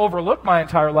I've kind of overlooked my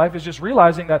entire life, is just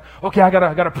realizing that, okay, I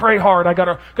gotta pray hard, I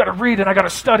gotta read, and I gotta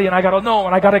study, and I gotta know,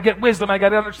 and I gotta get wisdom, I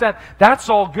gotta understand. That's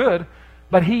all good,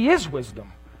 but He is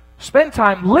wisdom. Spend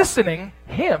time listening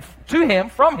to Him,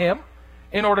 from Him,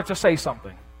 in order to say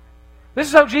something. This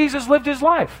is how Jesus lived His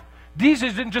life.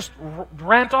 Jesus didn't just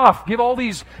rant off, give all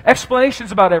these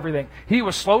explanations about everything. He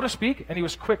was slow to speak, and He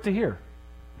was quick to hear.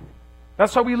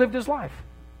 That's how He lived His life.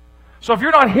 So if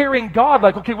you're not hearing God,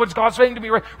 like, okay, what's God saying to me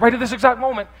right at this exact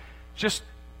moment? Just,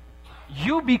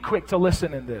 you be quick to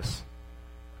listen in this.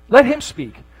 Let Him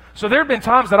speak. So there have been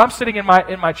times that I'm sitting in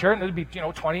my chair, and it'll be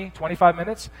 20, 25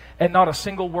 minutes, and not a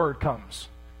single word comes.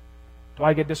 Do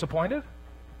I get disappointed?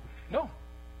 No.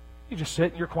 You just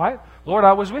sit and you're quiet. Lord,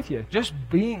 I was with you. Just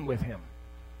being with Him.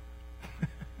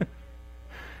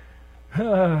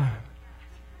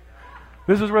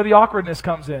 This is where the awkwardness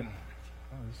comes in.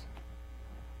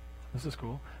 This is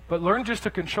cool. But learn just to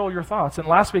control your thoughts. And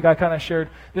last week I kind of shared,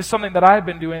 this is something that I've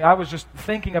been doing. I was just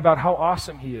thinking about how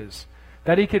awesome he is.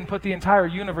 That he can put the entire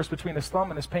universe between his thumb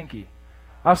and his pinky.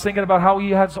 I was thinking about how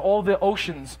he has all the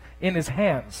oceans in his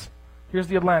hands. Here's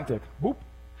the Atlantic. Boop.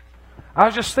 I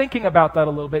was just thinking about that a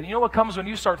little bit. You know what comes when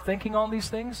you start thinking on these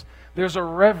things? There's a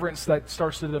reverence that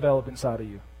starts to develop inside of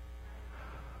you.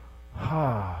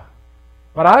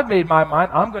 But I've made my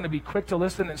mind, I'm going to be quick to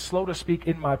listen and slow to speak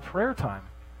in my prayer time.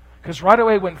 Because right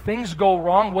away when things go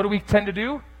wrong, what do we tend to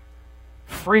do?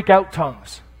 Freak out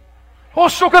tongues. And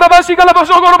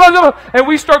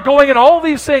we start going in all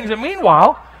these things. And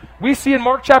meanwhile, we see in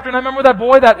Mark chapter 9, remember that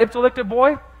boy, that epileptic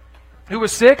boy? Who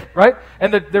was sick, right?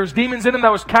 And there's demons in him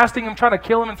that was casting him, trying to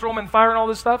kill him and throw him in fire and all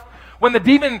this stuff. When the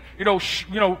demon,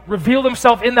 revealed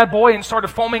himself in that boy and started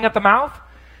foaming at the mouth,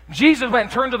 Jesus went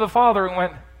and turned to the Father and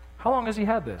went, how long has he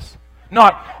had this?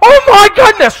 Not, oh my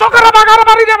goodness!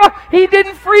 He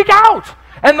didn't freak out.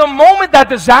 And the moment that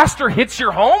disaster hits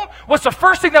your home, what's the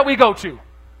first thing that we go to?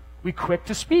 We quick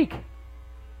to speak.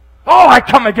 Oh, I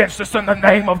come against this in the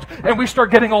name of... And we start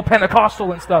getting all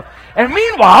Pentecostal and stuff. And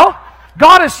meanwhile,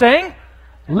 God is saying,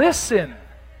 listen.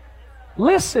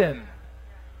 Listen.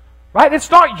 Right? It's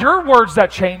not your words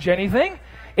that change anything.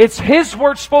 It's His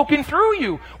words spoken through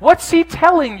you. What's He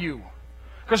telling you?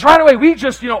 Because right away we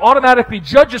just, automatically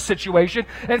judge a situation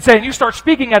and say, and you start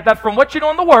speaking at that from what you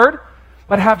know in the Word,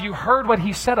 but have you heard what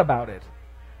He said about it?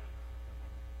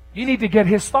 You need to get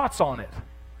His thoughts on it.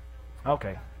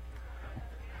 Okay.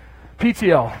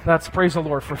 PTL, that's praise the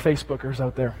Lord for Facebookers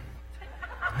out there.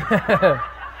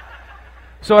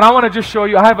 So, and I want to just show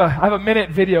you, I have a minute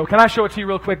video. Can I show it to you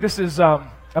real quick? This is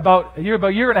about a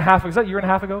year and a half, is that a year and a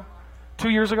half ago? 2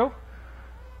 years ago?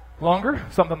 Longer?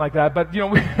 Something like that. But,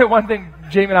 one thing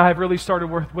Jamie and I have really started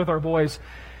with our boys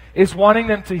is wanting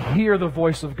them to hear the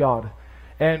voice of God.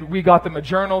 And we got them a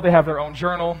journal. They have their own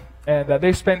journal. And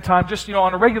they spend time just,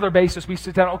 on a regular basis. We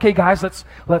sit down, okay, guys,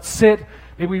 let's sit.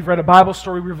 Maybe we've read a Bible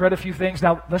story. We've read a few things.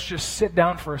 Now, let's just sit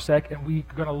down for a sec, and we're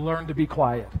going to learn to be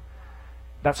quiet.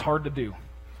 That's hard to do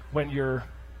when you're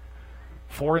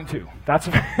 4 and 2. That's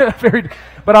very...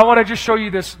 But I want to just show you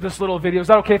this little video. Is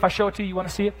that okay if I show it to you? You want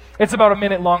to see it? It's about a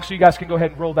minute long, so you guys can go ahead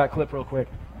and roll that clip real quick.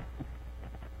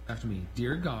 After me.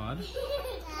 Dear God,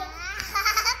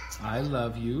 I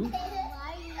love you.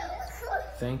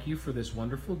 Thank you for this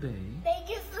wonderful day. Thank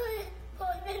you for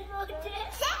this wonderful day.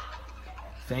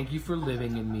 Thank you for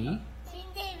living in me. Thank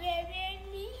you for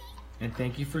living me. And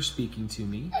thank you for speaking to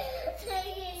me. Thank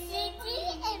you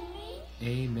for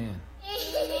me. Amen.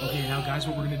 Okay, now guys,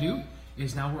 what we're going to do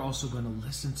is now we're also going to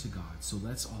listen to God. So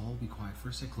let's all be quiet for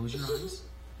a sec. Close your eyes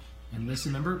and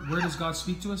listen. Remember, where does God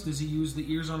speak to us? Does He use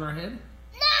the ears on our head?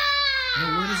 No!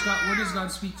 No, where does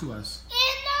God speak to us? In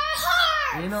our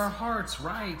heart! In our hearts,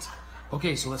 right.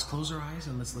 Okay, so let's close our eyes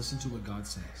and let's listen to what God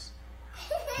says.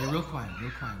 Okay, real quiet,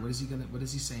 real quiet. What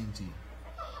is He saying to you?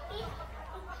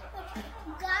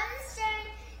 God is saying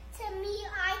to me,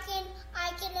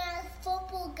 I can have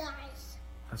football guys.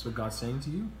 That's what God's saying to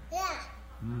you? Yeah.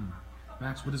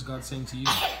 Max, what is God saying to you?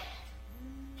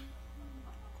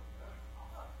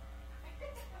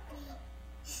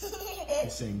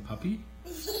 He's saying puppy?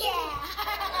 Yeah. No,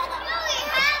 we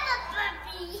have a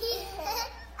puppy.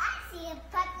 I see a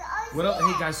puppy. What else?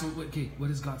 Hey guys, so what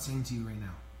is God saying to you right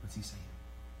now? What's He saying?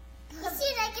 He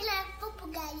said I can have football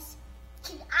guys.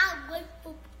 I like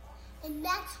football. And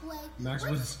that's why. Max,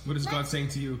 what is God saying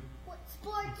to you? What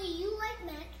sport do you like,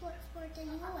 Max? What sport do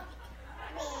you like?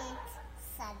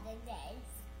 Saturdays.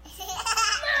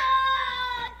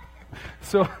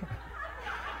 So,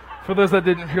 for those that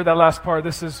didn't hear that last part,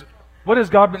 this is, what has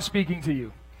God been speaking to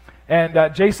you? And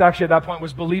Jace actually at that point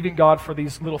was believing God for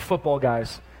these little football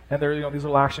guys. And they're, these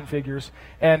little action figures.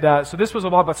 And so this was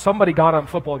about somebody got on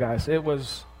football guys. It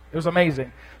was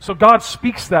amazing. So God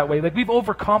speaks that way. Like, we've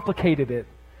overcomplicated it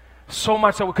so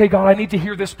much that, okay, God, I need to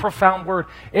hear this profound word.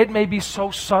 It may be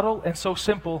so subtle and so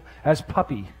simple as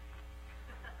puppy.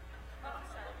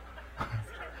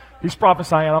 He's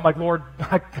prophesying, and I'm like, Lord,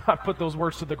 I got to put those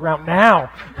words to the ground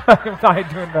now. I ain't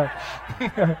doing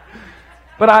that.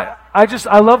 But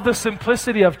I love the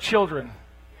simplicity of children.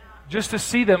 Just to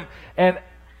see them. And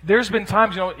there's been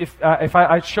times, if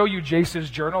I show you Jace's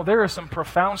journal, there are some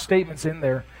profound statements in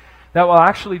there that will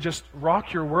actually just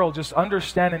rock your world, just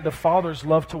understanding the Father's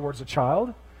love towards a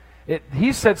child.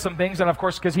 He said some things, and of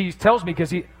course, because he tells me,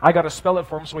 I got to spell it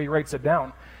for him, so he writes it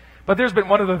down. But there's been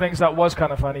one of the things that was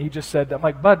kind of funny. He just said, I'm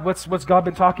like, Bud, what's God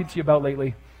been talking to you about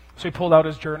lately? So he pulled out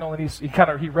his journal, and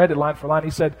he read it line for line.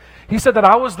 He said that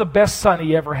I was the best son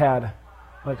he ever had.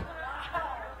 Like,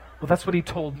 well, that's what he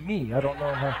told me. I don't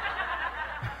know how.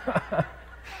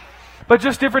 But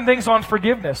just different things on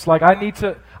forgiveness. Like, I need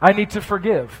to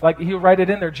forgive. Like, he'll write it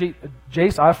in there,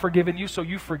 Jace, I've forgiven you, so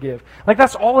you forgive. Like,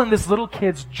 that's all in this little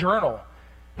kid's journal.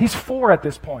 He's 4 at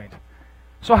this point.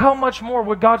 So how much more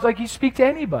would God, like, he speak to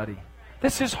anybody?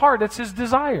 That's his heart. That's his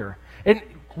desire. And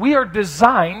we are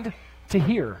designed to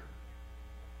hear.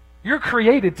 You're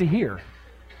created to hear.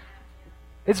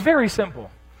 It's very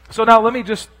simple. So now let me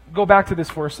just go back to this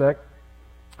for a sec.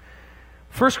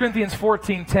 1 Corinthians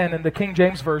 14:10 in the King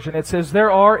James Version, it says, there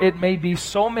are, it may be,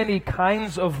 so many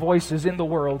kinds of voices in the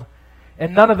world,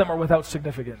 and none of them are without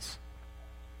significance.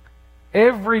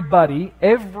 Everybody,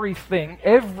 everything,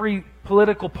 every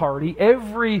political party,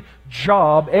 every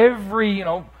job, every,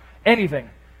 anything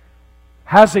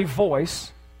has a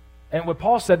voice. And what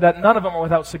Paul said, that none of them are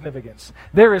without significance.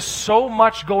 There is so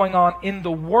much going on in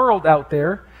the world out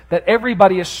there that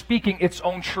everybody is speaking its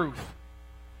own truth.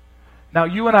 Now,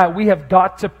 you and I, we have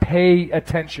got to pay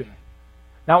attention.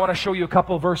 Now, I want to show you a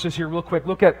couple of verses here real quick.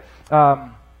 Look at,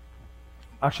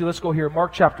 actually, let's go here.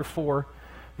 Mark chapter 4,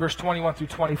 verse 21 through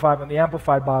 25 in the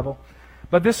Amplified Bible.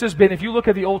 But this has been, if you look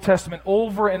at the Old Testament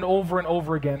over and over and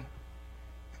over again,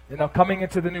 and now coming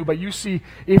into the new, but you see,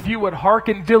 if you would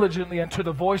hearken diligently unto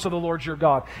the voice of the Lord your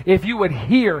God, if you would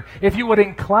hear, if you would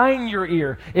incline your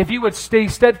ear, if you would stay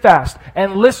steadfast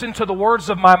and listen to the words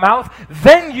of my mouth,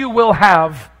 then you will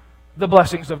have the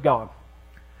blessings of God.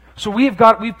 So we've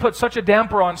put such a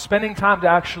damper on spending time to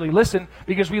actually listen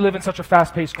because we live in such a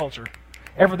fast-paced culture.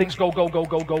 Everything's go, go, go,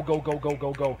 go, go, go, go, go,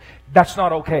 go, go. That's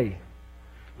not okay.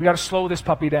 We got to slow this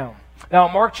puppy down. Now,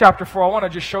 Mark chapter 4, I want to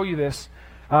just show you this.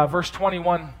 Verse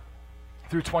 21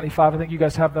 through 25. I think you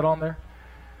guys have that on there.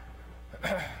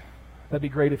 That'd be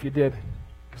great if you did,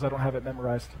 because I don't have it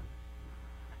memorized.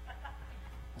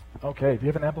 Okay, do you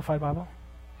have an Amplified Bible?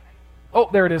 Oh,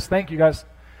 there it is. Thank you, guys.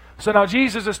 So now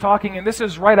Jesus is talking, and this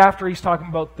is right after he's talking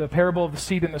about the parable of the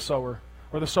seed and the sower,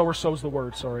 or the sower sows the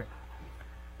word, sorry.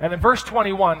 And in verse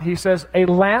 21, he says, a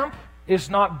lamp is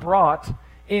not brought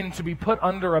in to be put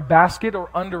under a basket or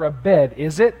under a bed,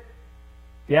 is it?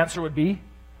 The answer would be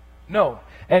no.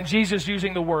 And Jesus,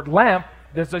 using the word lamp,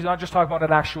 he's not just talking about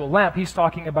an actual lamp, he's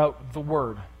talking about the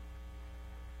word.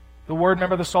 The word,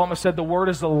 remember the psalmist said, the word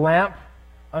is the lamp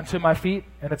unto my feet,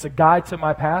 and it's a guide to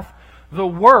my path. The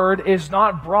word is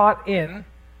not brought in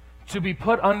to be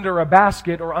put under a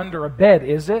basket or under a bed,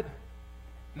 is it?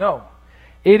 No.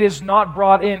 It is not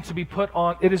brought in to be put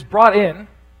on, it is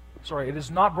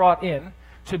not brought in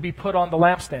to be put on the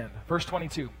lampstand. Verse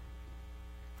 22.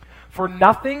 For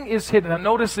nothing is hidden. Now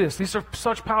notice this. These are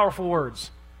such powerful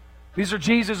words. These are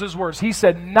Jesus' words. He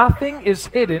said, nothing is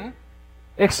hidden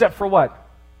except for what?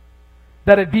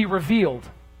 That it be revealed.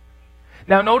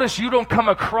 Now notice you don't come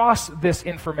across this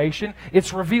information.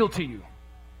 It's revealed to you.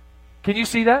 Can you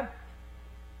see that?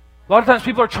 A lot of times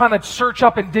people are trying to search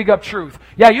up and dig up truth.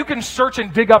 Yeah, you can search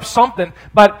and dig up something,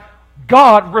 but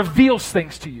God reveals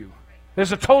things to you.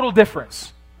 There's a total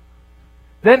difference.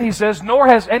 Then he says, nor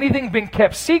has anything been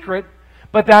kept secret,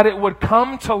 but that it would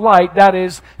come to light. That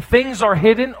is, things are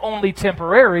hidden, only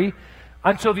temporary,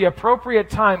 until the appropriate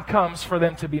time comes for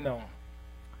them to be known.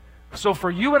 So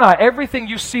for you and I, everything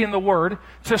you see in the Word,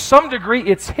 to some degree,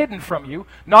 it's hidden from you.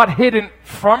 Not hidden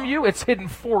from you, it's hidden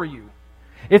for you.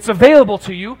 It's available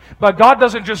to you, but God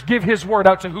doesn't just give His Word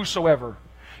out to whosoever.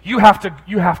 You have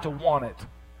to want it.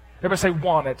 Everybody say,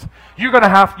 want it. You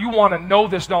want to know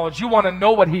this knowledge. You want to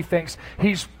know what He thinks.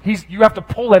 You have to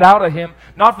pull it out of Him,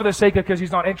 not for the sake of because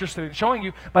He's not interested in showing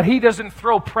you, but He doesn't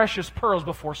throw precious pearls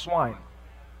before swine.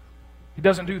 He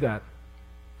doesn't do that.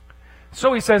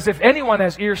 So He says, if anyone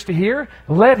has ears to hear,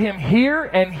 let him hear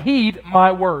and heed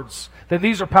my words. Then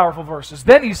these are powerful verses.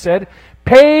 Then He said,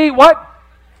 pay what?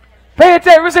 Pay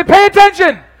attention. Everybody say, pay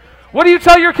attention. What do you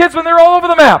tell your kids when they're all over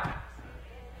the map?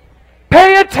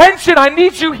 Pay attention. I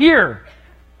need you here.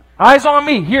 Eyes on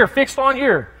me. Here. Fixed on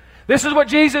here. This is what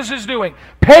Jesus is doing.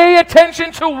 Pay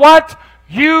attention to what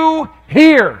you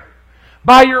hear.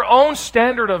 By your own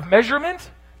standard of measurement,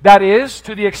 that is,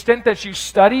 to the extent that you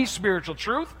study spiritual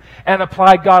truth and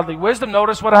apply godly wisdom,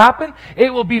 notice what happened.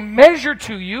 It will be measured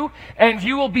to you, and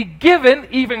you will be given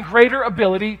even greater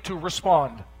ability to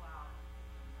respond.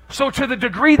 So to the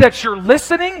degree that you're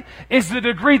listening is the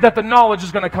degree that the knowledge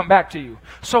is going to come back to you.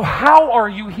 So how are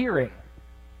you hearing?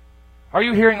 Are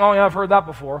you hearing, oh yeah, I've heard that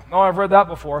before. Oh, I've read that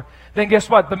before. Then guess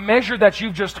what? The measure that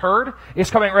you've just heard is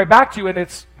coming right back to you, and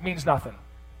it means nothing.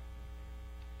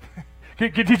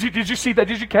 Did you see that?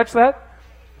 Did you catch that?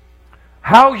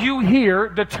 How you hear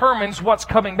determines what's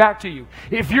coming back to you.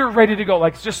 If you're ready to go,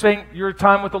 like just saying your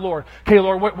time with the Lord. Okay,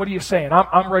 Lord, what are you saying?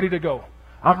 I'm ready to go.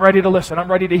 I'm ready to listen. I'm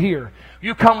ready to hear.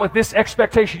 You come with this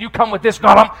expectation. You come with this,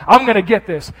 God, I'm going to get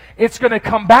this. It's going to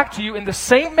come back to you in the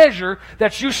same measure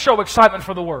that you show excitement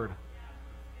for the Word.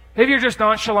 If you're just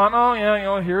nonchalant, oh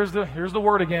yeah, here's the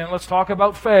Word again. Let's talk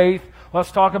about faith.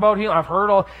 Let's talk about healing. I've heard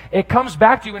all. It comes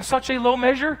back to you in such a low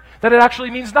measure that it actually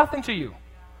means nothing to you.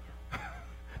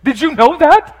 Did you know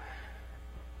that?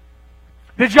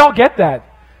 Did y'all get that?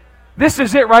 This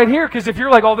is it right here, because if you're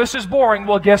like, oh, this is boring,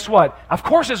 well, guess what? Of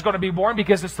course it's going to be boring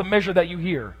because it's the measure that you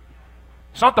hear.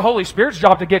 It's not the Holy Spirit's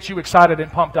job to get you excited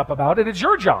and pumped up about it. It's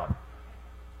your job.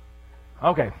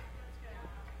 Okay.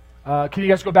 Can you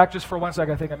guys go back just for 1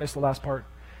 second? I think I missed the last part.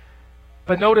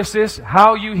 But notice this,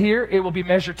 how you hear, it will be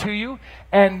measured to you,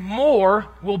 and more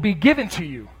will be given to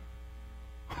you.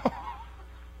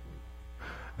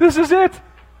 This is it.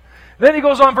 Then he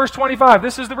goes on, verse 25.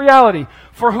 This is the reality.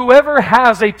 For whoever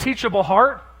has a teachable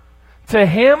heart, to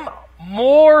him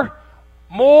more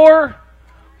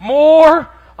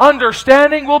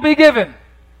understanding will be given.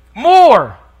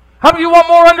 More. How many of you want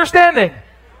more understanding?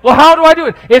 Well, how do I do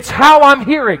it? It's how I'm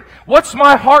hearing. What's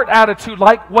my heart attitude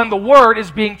like when the Word is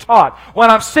being taught?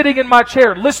 When I'm sitting in my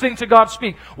chair listening to God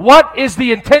speak? What is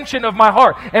the intention of my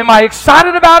heart? Am I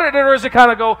excited about it, or does it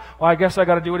kind of go, well, I guess I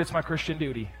got to do it. It's my Christian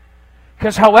duty.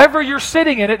 Because however you're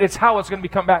sitting in it, it's how it's going to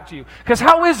come back to you. Because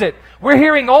how is it? We're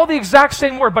hearing all the exact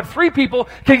same word, but 3 people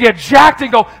can get jacked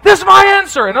and go, this is my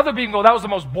answer. And other people go, that was the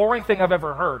most boring thing I've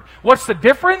ever heard. What's the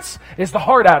difference? Is the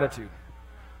heart attitude.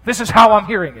 This is how I'm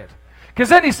hearing it. Because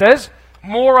then he says,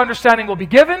 more understanding will be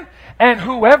given, and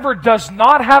whoever does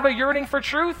not have a yearning for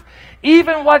truth,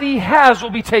 even what he has will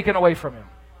be taken away from him.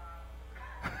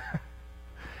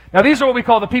 Now these are what we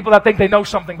call the people that think they know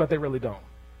something, but they really don't.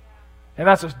 And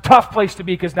that's a tough place to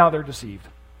be, because now they're deceived.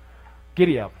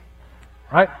 Giddy up.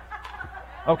 Right?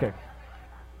 Okay.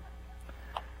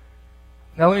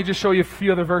 Now let me just show you a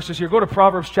few other verses here. Go to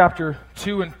Proverbs chapter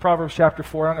 2 and Proverbs chapter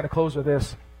 4. I'm going to close with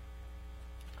this.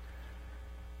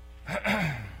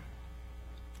 Let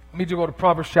me just go to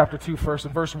Proverbs chapter 2 first,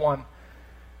 in verse 1.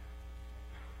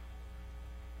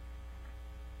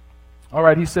 All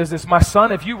right, he says this, my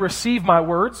son, if you receive my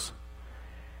words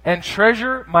and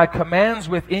treasure my commands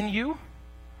within you,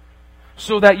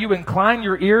 so that you incline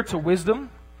your ear to wisdom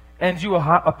and you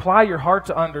apply your heart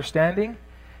to understanding,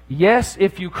 yes,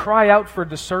 if you cry out for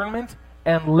discernment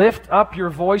and lift up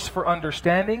your voice for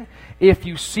understanding, if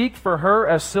you seek for her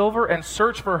as silver and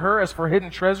search for her as for hidden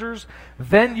treasures,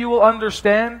 then you will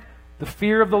understand the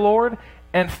fear of the Lord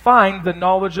and find the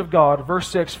knowledge of God. Verse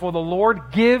 6, for the Lord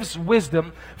gives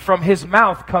wisdom, from his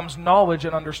mouth comes knowledge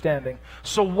and understanding.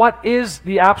 So what is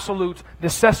the absolute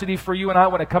necessity for you and I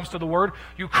when it comes to the Word?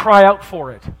 You cry out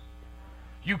for it.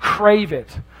 You crave it.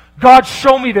 God,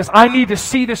 show me this. I need to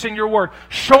see this in your Word.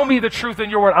 Show me the truth in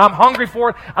your Word. I'm hungry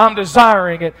for it. I'm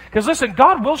desiring it. Because listen,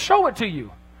 God will show it to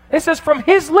you. It says from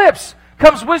his lips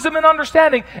comes wisdom and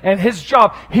understanding, and his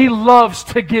job, he loves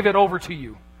to give it over to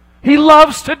you. He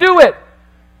loves to do it.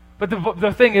 But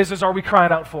the thing is are we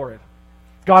crying out for it?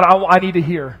 God, I need to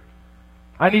hear.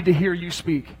 I need to hear you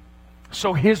speak.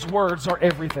 So his words are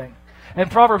everything. And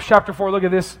Proverbs chapter 4, look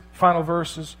at this final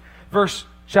verses.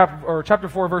 Chapter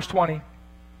 4, verse 20.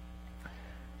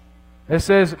 It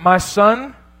says, my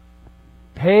son,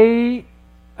 pay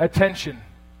attention.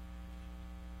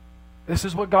 This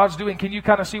is what God's doing. Can you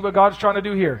kind of see what God's trying to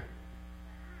do here?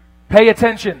 Pay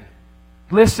attention.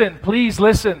 Listen. Please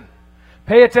listen.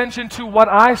 Pay attention to what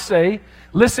I say.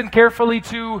 Listen carefully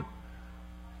to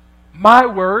my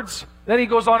words. Then he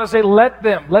goes on to say,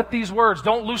 let these words,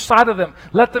 don't lose sight of them.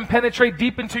 Let them penetrate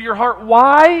deep into your heart.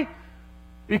 Why?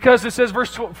 Because it says,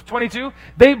 verse 22,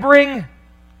 they bring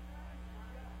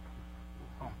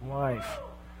life.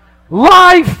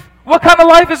 Life! What kind of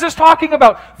life is this talking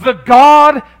about? The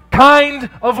God kind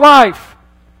of life.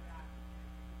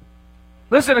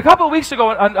 Listen, a couple of weeks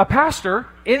ago, a pastor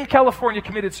in California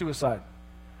committed suicide.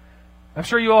 I'm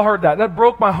sure you all heard that. That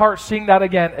broke my heart seeing that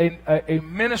again. A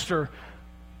minister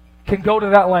can go to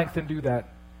that length and do that.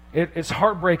 It's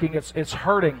heartbreaking. It's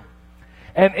hurting.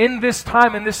 And in this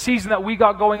time, in this season that we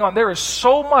got going on, there is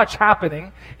so much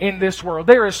happening in this world.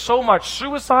 There is so much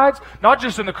suicides, not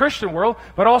just in the Christian world,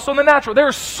 but also in the natural. There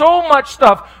is so much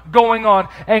stuff going on.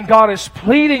 And God is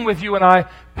pleading with you and I,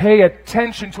 pay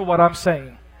attention to what I'm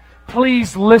saying.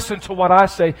 Please listen to what I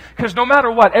say. Because no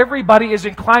matter what, everybody is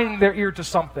inclining their ear to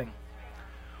something.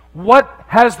 What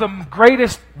has the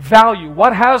greatest value?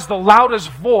 What has the loudest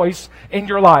voice in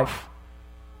your life?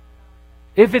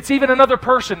 If it's even another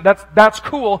person, that's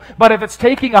cool. But if it's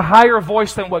taking a higher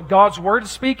voice than what God's Word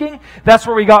is speaking, that's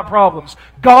where we got problems.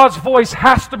 God's voice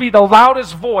has to be the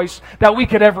loudest voice that we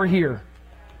could ever hear.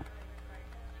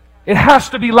 It has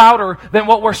to be louder than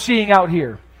what we're seeing out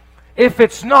here. If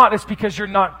it's not, it's because you're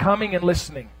not coming and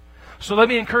listening. So let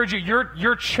me encourage you,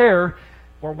 your chair,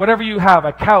 or whatever you have,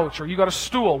 a couch, or you got a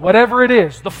stool, whatever it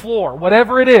is, the floor,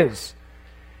 whatever it is,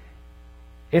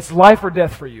 it's life or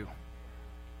death for you.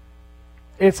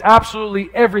 It's absolutely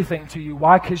everything to you.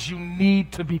 Why? Because you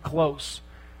need to be close.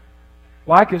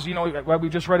 Why? Because, you know, what we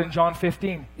just read in John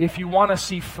 15, if you want to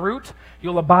see fruit,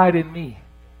 you'll abide in me.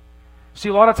 See,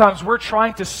 a lot of times we're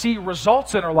trying to see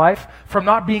results in our life from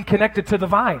not being connected to the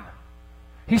vine.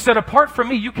 He said, apart from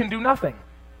me, you can do nothing.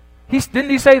 Didn't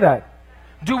he say that?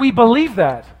 Do we believe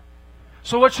that?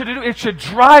 So what should it do? It should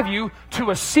drive you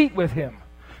to a seat with him.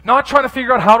 Not trying to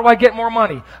figure out, how do I get more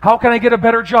money? How can I get a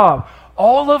better job?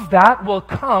 All of that will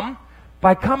come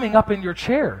by coming up in your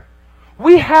chair.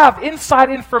 We have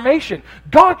inside information.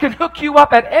 God can hook you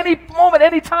up at any moment,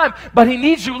 any time, but he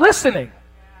needs you listening.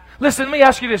 Listen, let me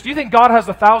ask you this. Do you think God has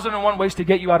 1,001 ways to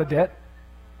get you out of debt?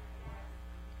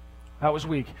 That was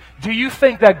weak. Do you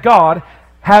think that God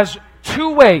has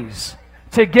 2 ways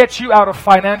to get you out of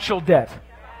financial debt?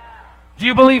 Do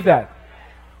you believe that?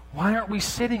 Why aren't we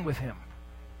sitting with him?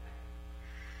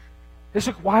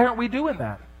 Why aren't we doing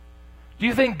that? Do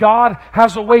you think God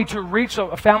has a way to reach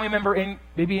a family member,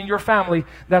 maybe in your family,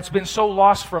 that's been so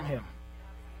lost from him?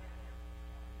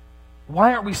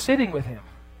 Why aren't we sitting with him?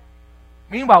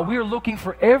 Meanwhile, we are looking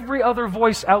for every other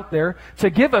voice out there to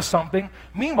give us something.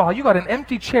 Meanwhile, you got an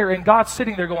empty chair and God's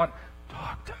sitting there going,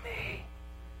 talk to me.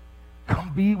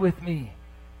 Come be with me.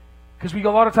 Because a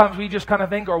lot of times we just kind of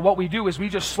think, or what we do is we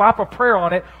just slap a prayer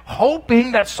on it,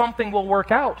 hoping that something will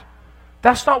work out.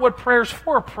 That's not what prayer is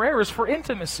for. Prayer is for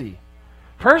intimacy.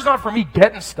 Prayer is not for me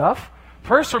getting stuff.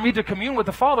 Prayer is for me to commune with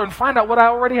the Father and find out what I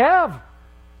already have.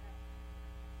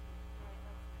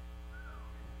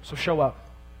 So show up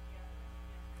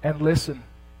and listen.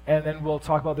 And then we'll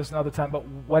talk about this another time. But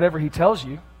whatever he tells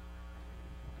you,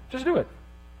 just do it.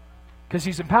 Because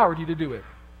he's empowered you to do it.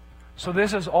 So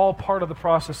this is all part of the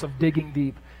process of digging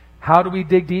deep. How do we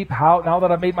dig deep? Now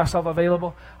that I've made myself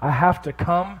available, I have to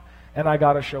come and I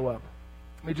got to show up.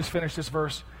 Let me just finish this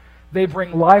verse. They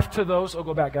bring life to those,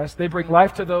 go back, guys. They bring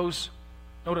life to those,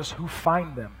 notice, who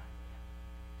find them.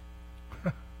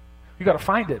 You got to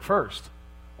find it first.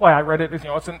 Well, I read it,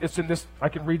 it's in this, I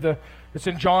can read it's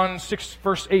in John 6,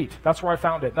 verse 8. That's where I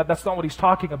found it. That's not what he's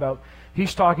talking about.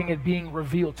 He's talking it being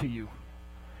revealed to you.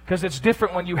 Because it's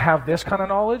different when you have this kind of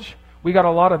knowledge. We got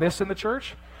a lot of this in the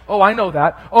church. Oh, I know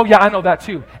that. Oh, yeah, I know that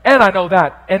too. And I know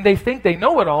that. And they think they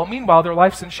know it all. Meanwhile, their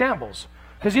life's in shambles.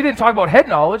 Because he didn't talk about head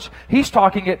knowledge. He's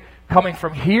talking it coming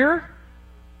from here,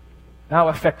 now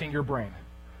affecting your brain.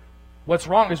 What's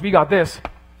wrong is we got this,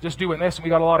 just doing this, and we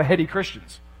got a lot of heady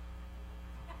Christians.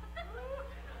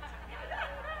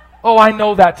 Oh, I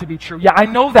know that to be true. Yeah, I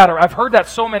know that, or I've heard that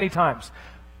so many times.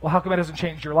 Well, how come it hasn't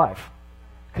changed your life?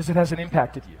 Because it hasn't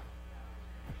impacted you.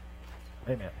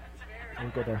 Amen. We'll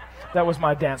go there. That was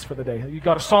my dance for the day. You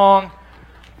got a song,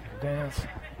 dance.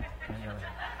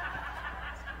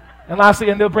 And lastly,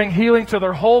 and they'll bring healing to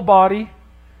their whole body.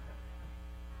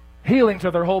 Healing to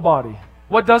their whole body.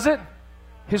 What does it?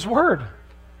 His Word.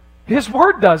 His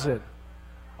Word does it.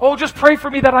 Oh, just pray for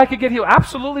me that I could get healed.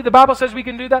 Absolutely, the Bible says we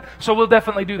can do that, so we'll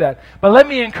definitely do that. But let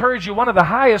me encourage you, one of the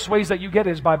highest ways that you get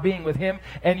is by being with him,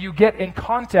 and you get in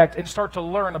contact and start to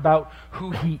learn about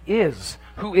who he is.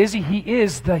 Who is he? He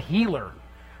is the healer.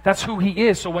 That's who he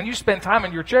is. So when you spend time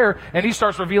in your chair and he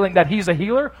starts revealing that he's a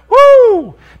healer,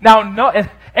 woo! Now,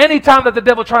 anytime that the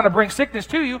devil trying to bring sickness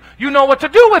to you, you know what to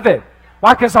do with it.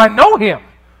 Why? Because I know him.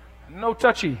 No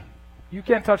touchy. You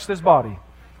can't touch this body.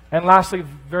 And lastly,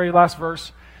 very last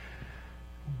verse.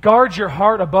 Guard your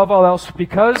heart above all else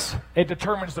because it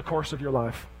determines the course of your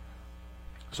life.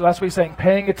 So that's what he's saying,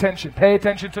 paying attention. Pay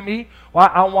attention to me. Why?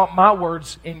 I want my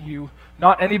words in you,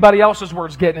 not anybody else's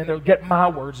words getting in there. Get my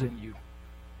words in you.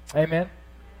 Amen?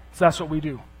 So that's what we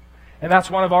do. And that's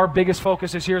one of our biggest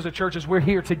focuses here as a church is we're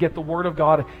here to get the Word of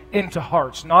God into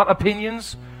hearts. Not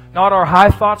opinions, not our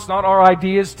high thoughts, not our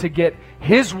ideas, to get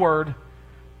His Word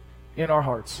in our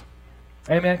hearts.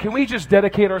 Amen? Can we just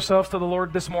dedicate ourselves to the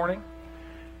Lord this morning?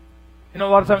 You know,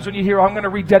 a lot of times when you hear, I'm going to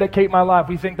rededicate my life,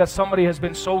 we think that somebody has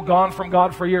been so gone from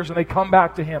God for years and they come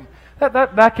back to Him.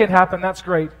 That can happen. That's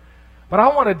great. But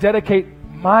I want to dedicate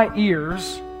my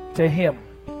ears to Him.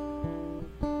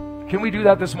 Can we do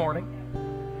that this morning?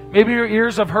 Maybe your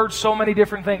ears have heard so many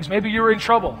different things. Maybe you're in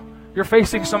trouble. You're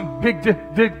facing some big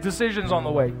decisions on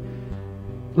the way.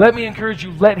 Let me encourage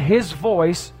you, let His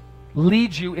voice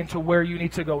lead you into where you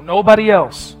need to go. Nobody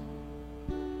else.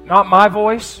 Not my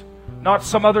voice, not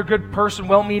some other good person,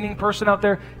 well-meaning person out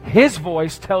there. His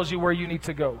voice tells you where you need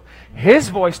to go. His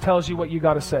voice tells you what you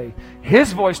got to say.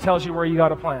 His voice tells you where you got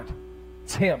to plant.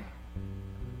 It's Him.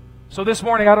 So this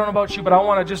morning, I don't know about you, but I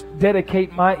want to just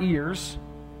dedicate my ears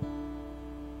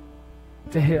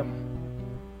to Him.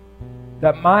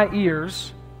 That my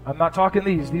ears, I'm not talking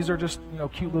these are just,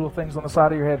 cute little things on the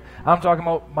side of your head. I'm talking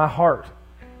about my heart.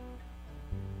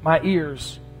 My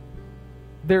ears,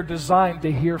 they're designed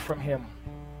to hear from Him.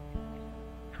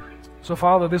 So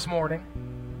Father, this morning,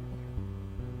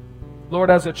 Lord,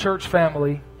 as a church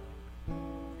family,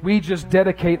 we just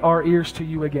dedicate our ears to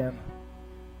You again.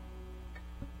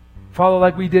 Father,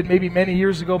 like we did maybe many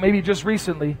years ago, maybe just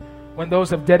recently, when those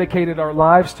have dedicated our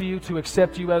lives to You, to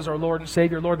accept You as our Lord and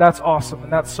Savior. Lord, that's awesome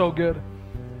and that's so good.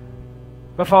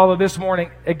 But Father, this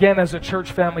morning, again as a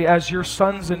church family, as Your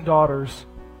sons and daughters,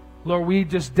 Lord, we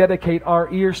just dedicate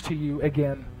our ears to You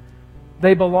again.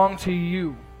 They belong to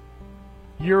You.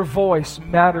 Your voice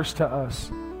matters to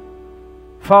us.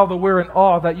 Father, we're in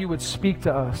awe that You would speak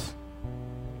to us.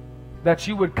 That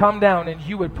You would come down and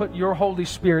You would put Your Holy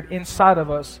Spirit inside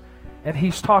of us, and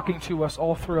He's talking to us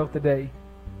all throughout the day.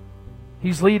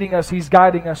 He's leading us, He's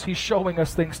guiding us, He's showing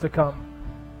us things to come.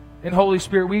 And Holy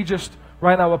Spirit, we just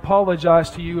right now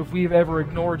apologize to You if we've ever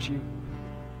ignored You.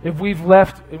 If we've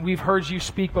left and we've heard You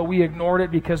speak, but we ignored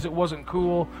it because it wasn't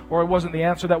cool or it wasn't the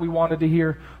answer that we wanted to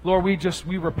hear. Lord, we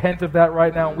repent of that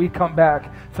right now. And we come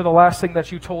back to the last thing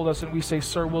that You told us and we say,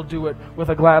 sir, we'll do it with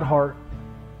a glad heart.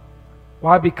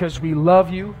 Why? Because we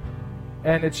love You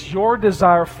and it's Your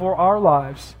desire for our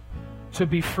lives to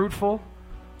be fruitful,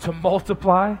 to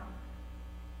multiply,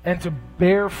 and to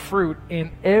bear fruit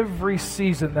in every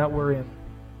season that we're in.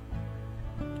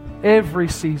 Every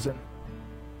season.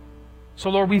 So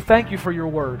Lord, we thank You for Your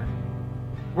Word.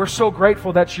 We're so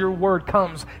grateful that Your Word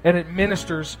comes and it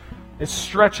ministers, it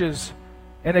stretches,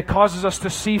 and it causes us to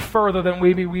see further than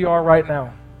maybe we are right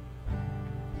now.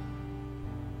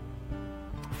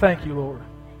 Thank You, Lord.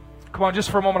 Come on,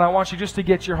 just for a moment, I want you just to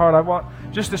get your heart. I want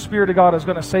just the Spirit of God is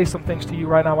going to say some things to you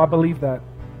right now. I believe that.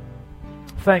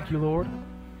 Thank You, Lord.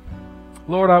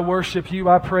 Lord, I worship You.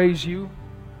 I praise You.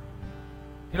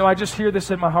 I just hear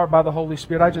this in my heart by the Holy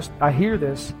Spirit. I hear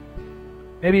this.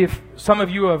 Maybe if some of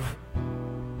you have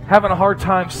having a hard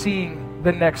time seeing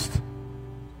the next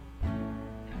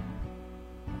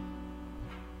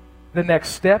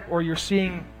step, or you're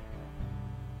seeing,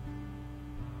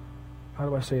 how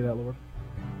do I say that, Lord?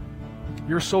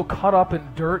 You're so caught up in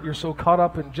dirt, you're so caught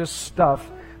up in just stuff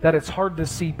that it's hard to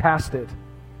see past it.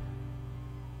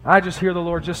 I just hear the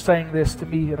Lord just saying this to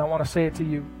me, and I want to say it to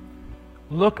you.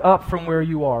 Look up from where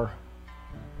you are.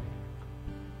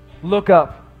 Look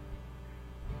up.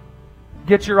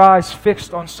 Get your eyes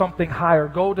fixed on something higher.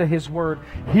 Go to His Word.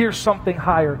 Hear something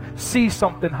higher. See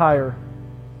something higher.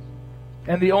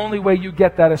 And the only way you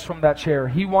get that is from that chair.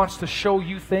 He wants to show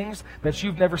you things that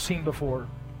you've never seen before.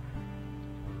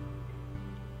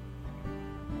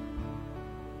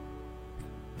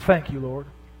 Thank You, Lord.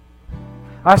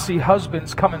 I see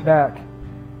husbands coming back.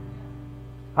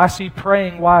 I see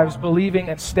praying wives believing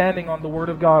and standing on the Word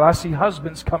of God. I see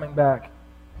husbands coming back.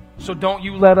 So don't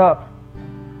you let up.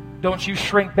 Don't you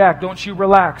shrink back. Don't you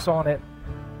relax on it.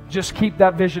 Just keep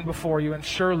that vision before you, and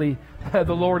surely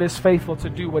the Lord is faithful to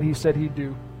do what He said He'd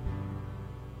do.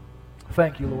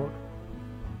 Thank You, Lord.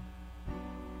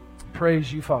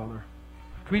 Praise You, Father.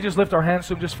 Can we just lift our hands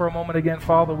to Him just for a moment again?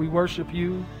 Father, we worship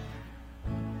You.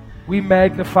 We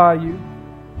magnify You.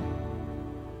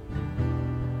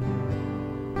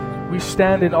 We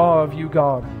stand in awe of You,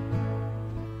 God.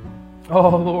 Oh,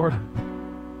 Lord.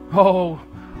 Oh,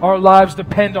 our lives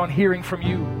depend on hearing from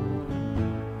You.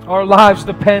 Our lives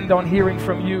depend on hearing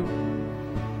from You.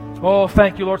 Oh,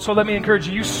 thank You, Lord. So let me encourage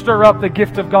you. You stir up the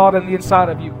gift of God on the inside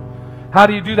of you. How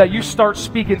do you do that? You start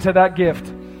speaking to that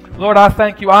gift. Lord, I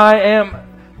thank You. I am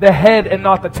the head and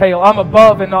not the tail. I'm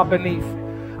above and not beneath.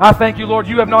 I thank You, Lord.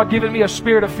 You have not given me a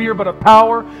spirit of fear, but of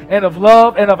power and of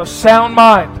love and of a sound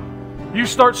mind. You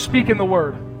start speaking the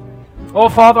word. Oh,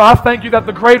 Father, I thank You that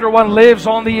the greater one lives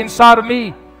on the inside of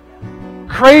me.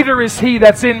 Greater is He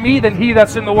that's in me than he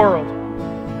that's in the world.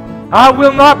 I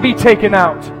will not be taken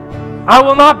out. I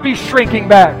will not be shrinking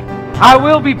back. I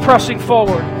will be pressing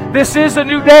forward. This is a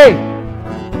new day.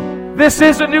 This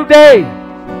is a new day.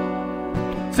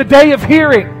 It's a day of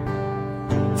hearing.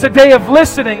 It's a day of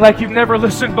listening like you've never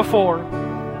listened before.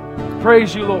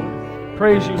 Praise You, Lord.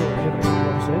 Praise You, Lord. You have anything you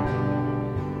want to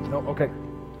say? No? Okay.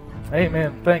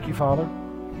 Amen. Thank You, Father.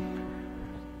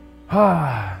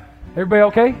 Everybody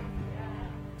okay?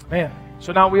 Man,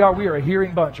 so now we are a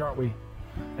hearing bunch, aren't we?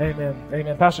 Amen.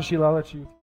 Amen. Pastor Sheila, I'll let you.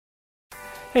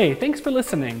 Hey, thanks for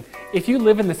listening. If you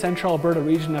live in the Central Alberta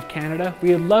region of Canada,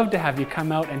 we would love to have you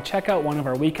come out and check out one of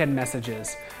our weekend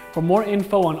messages. For more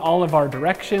info on all of our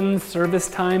directions, service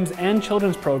times, and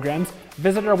children's programs,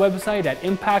 visit our website at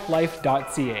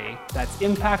impactlife.ca. That's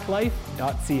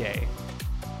impactlife.ca.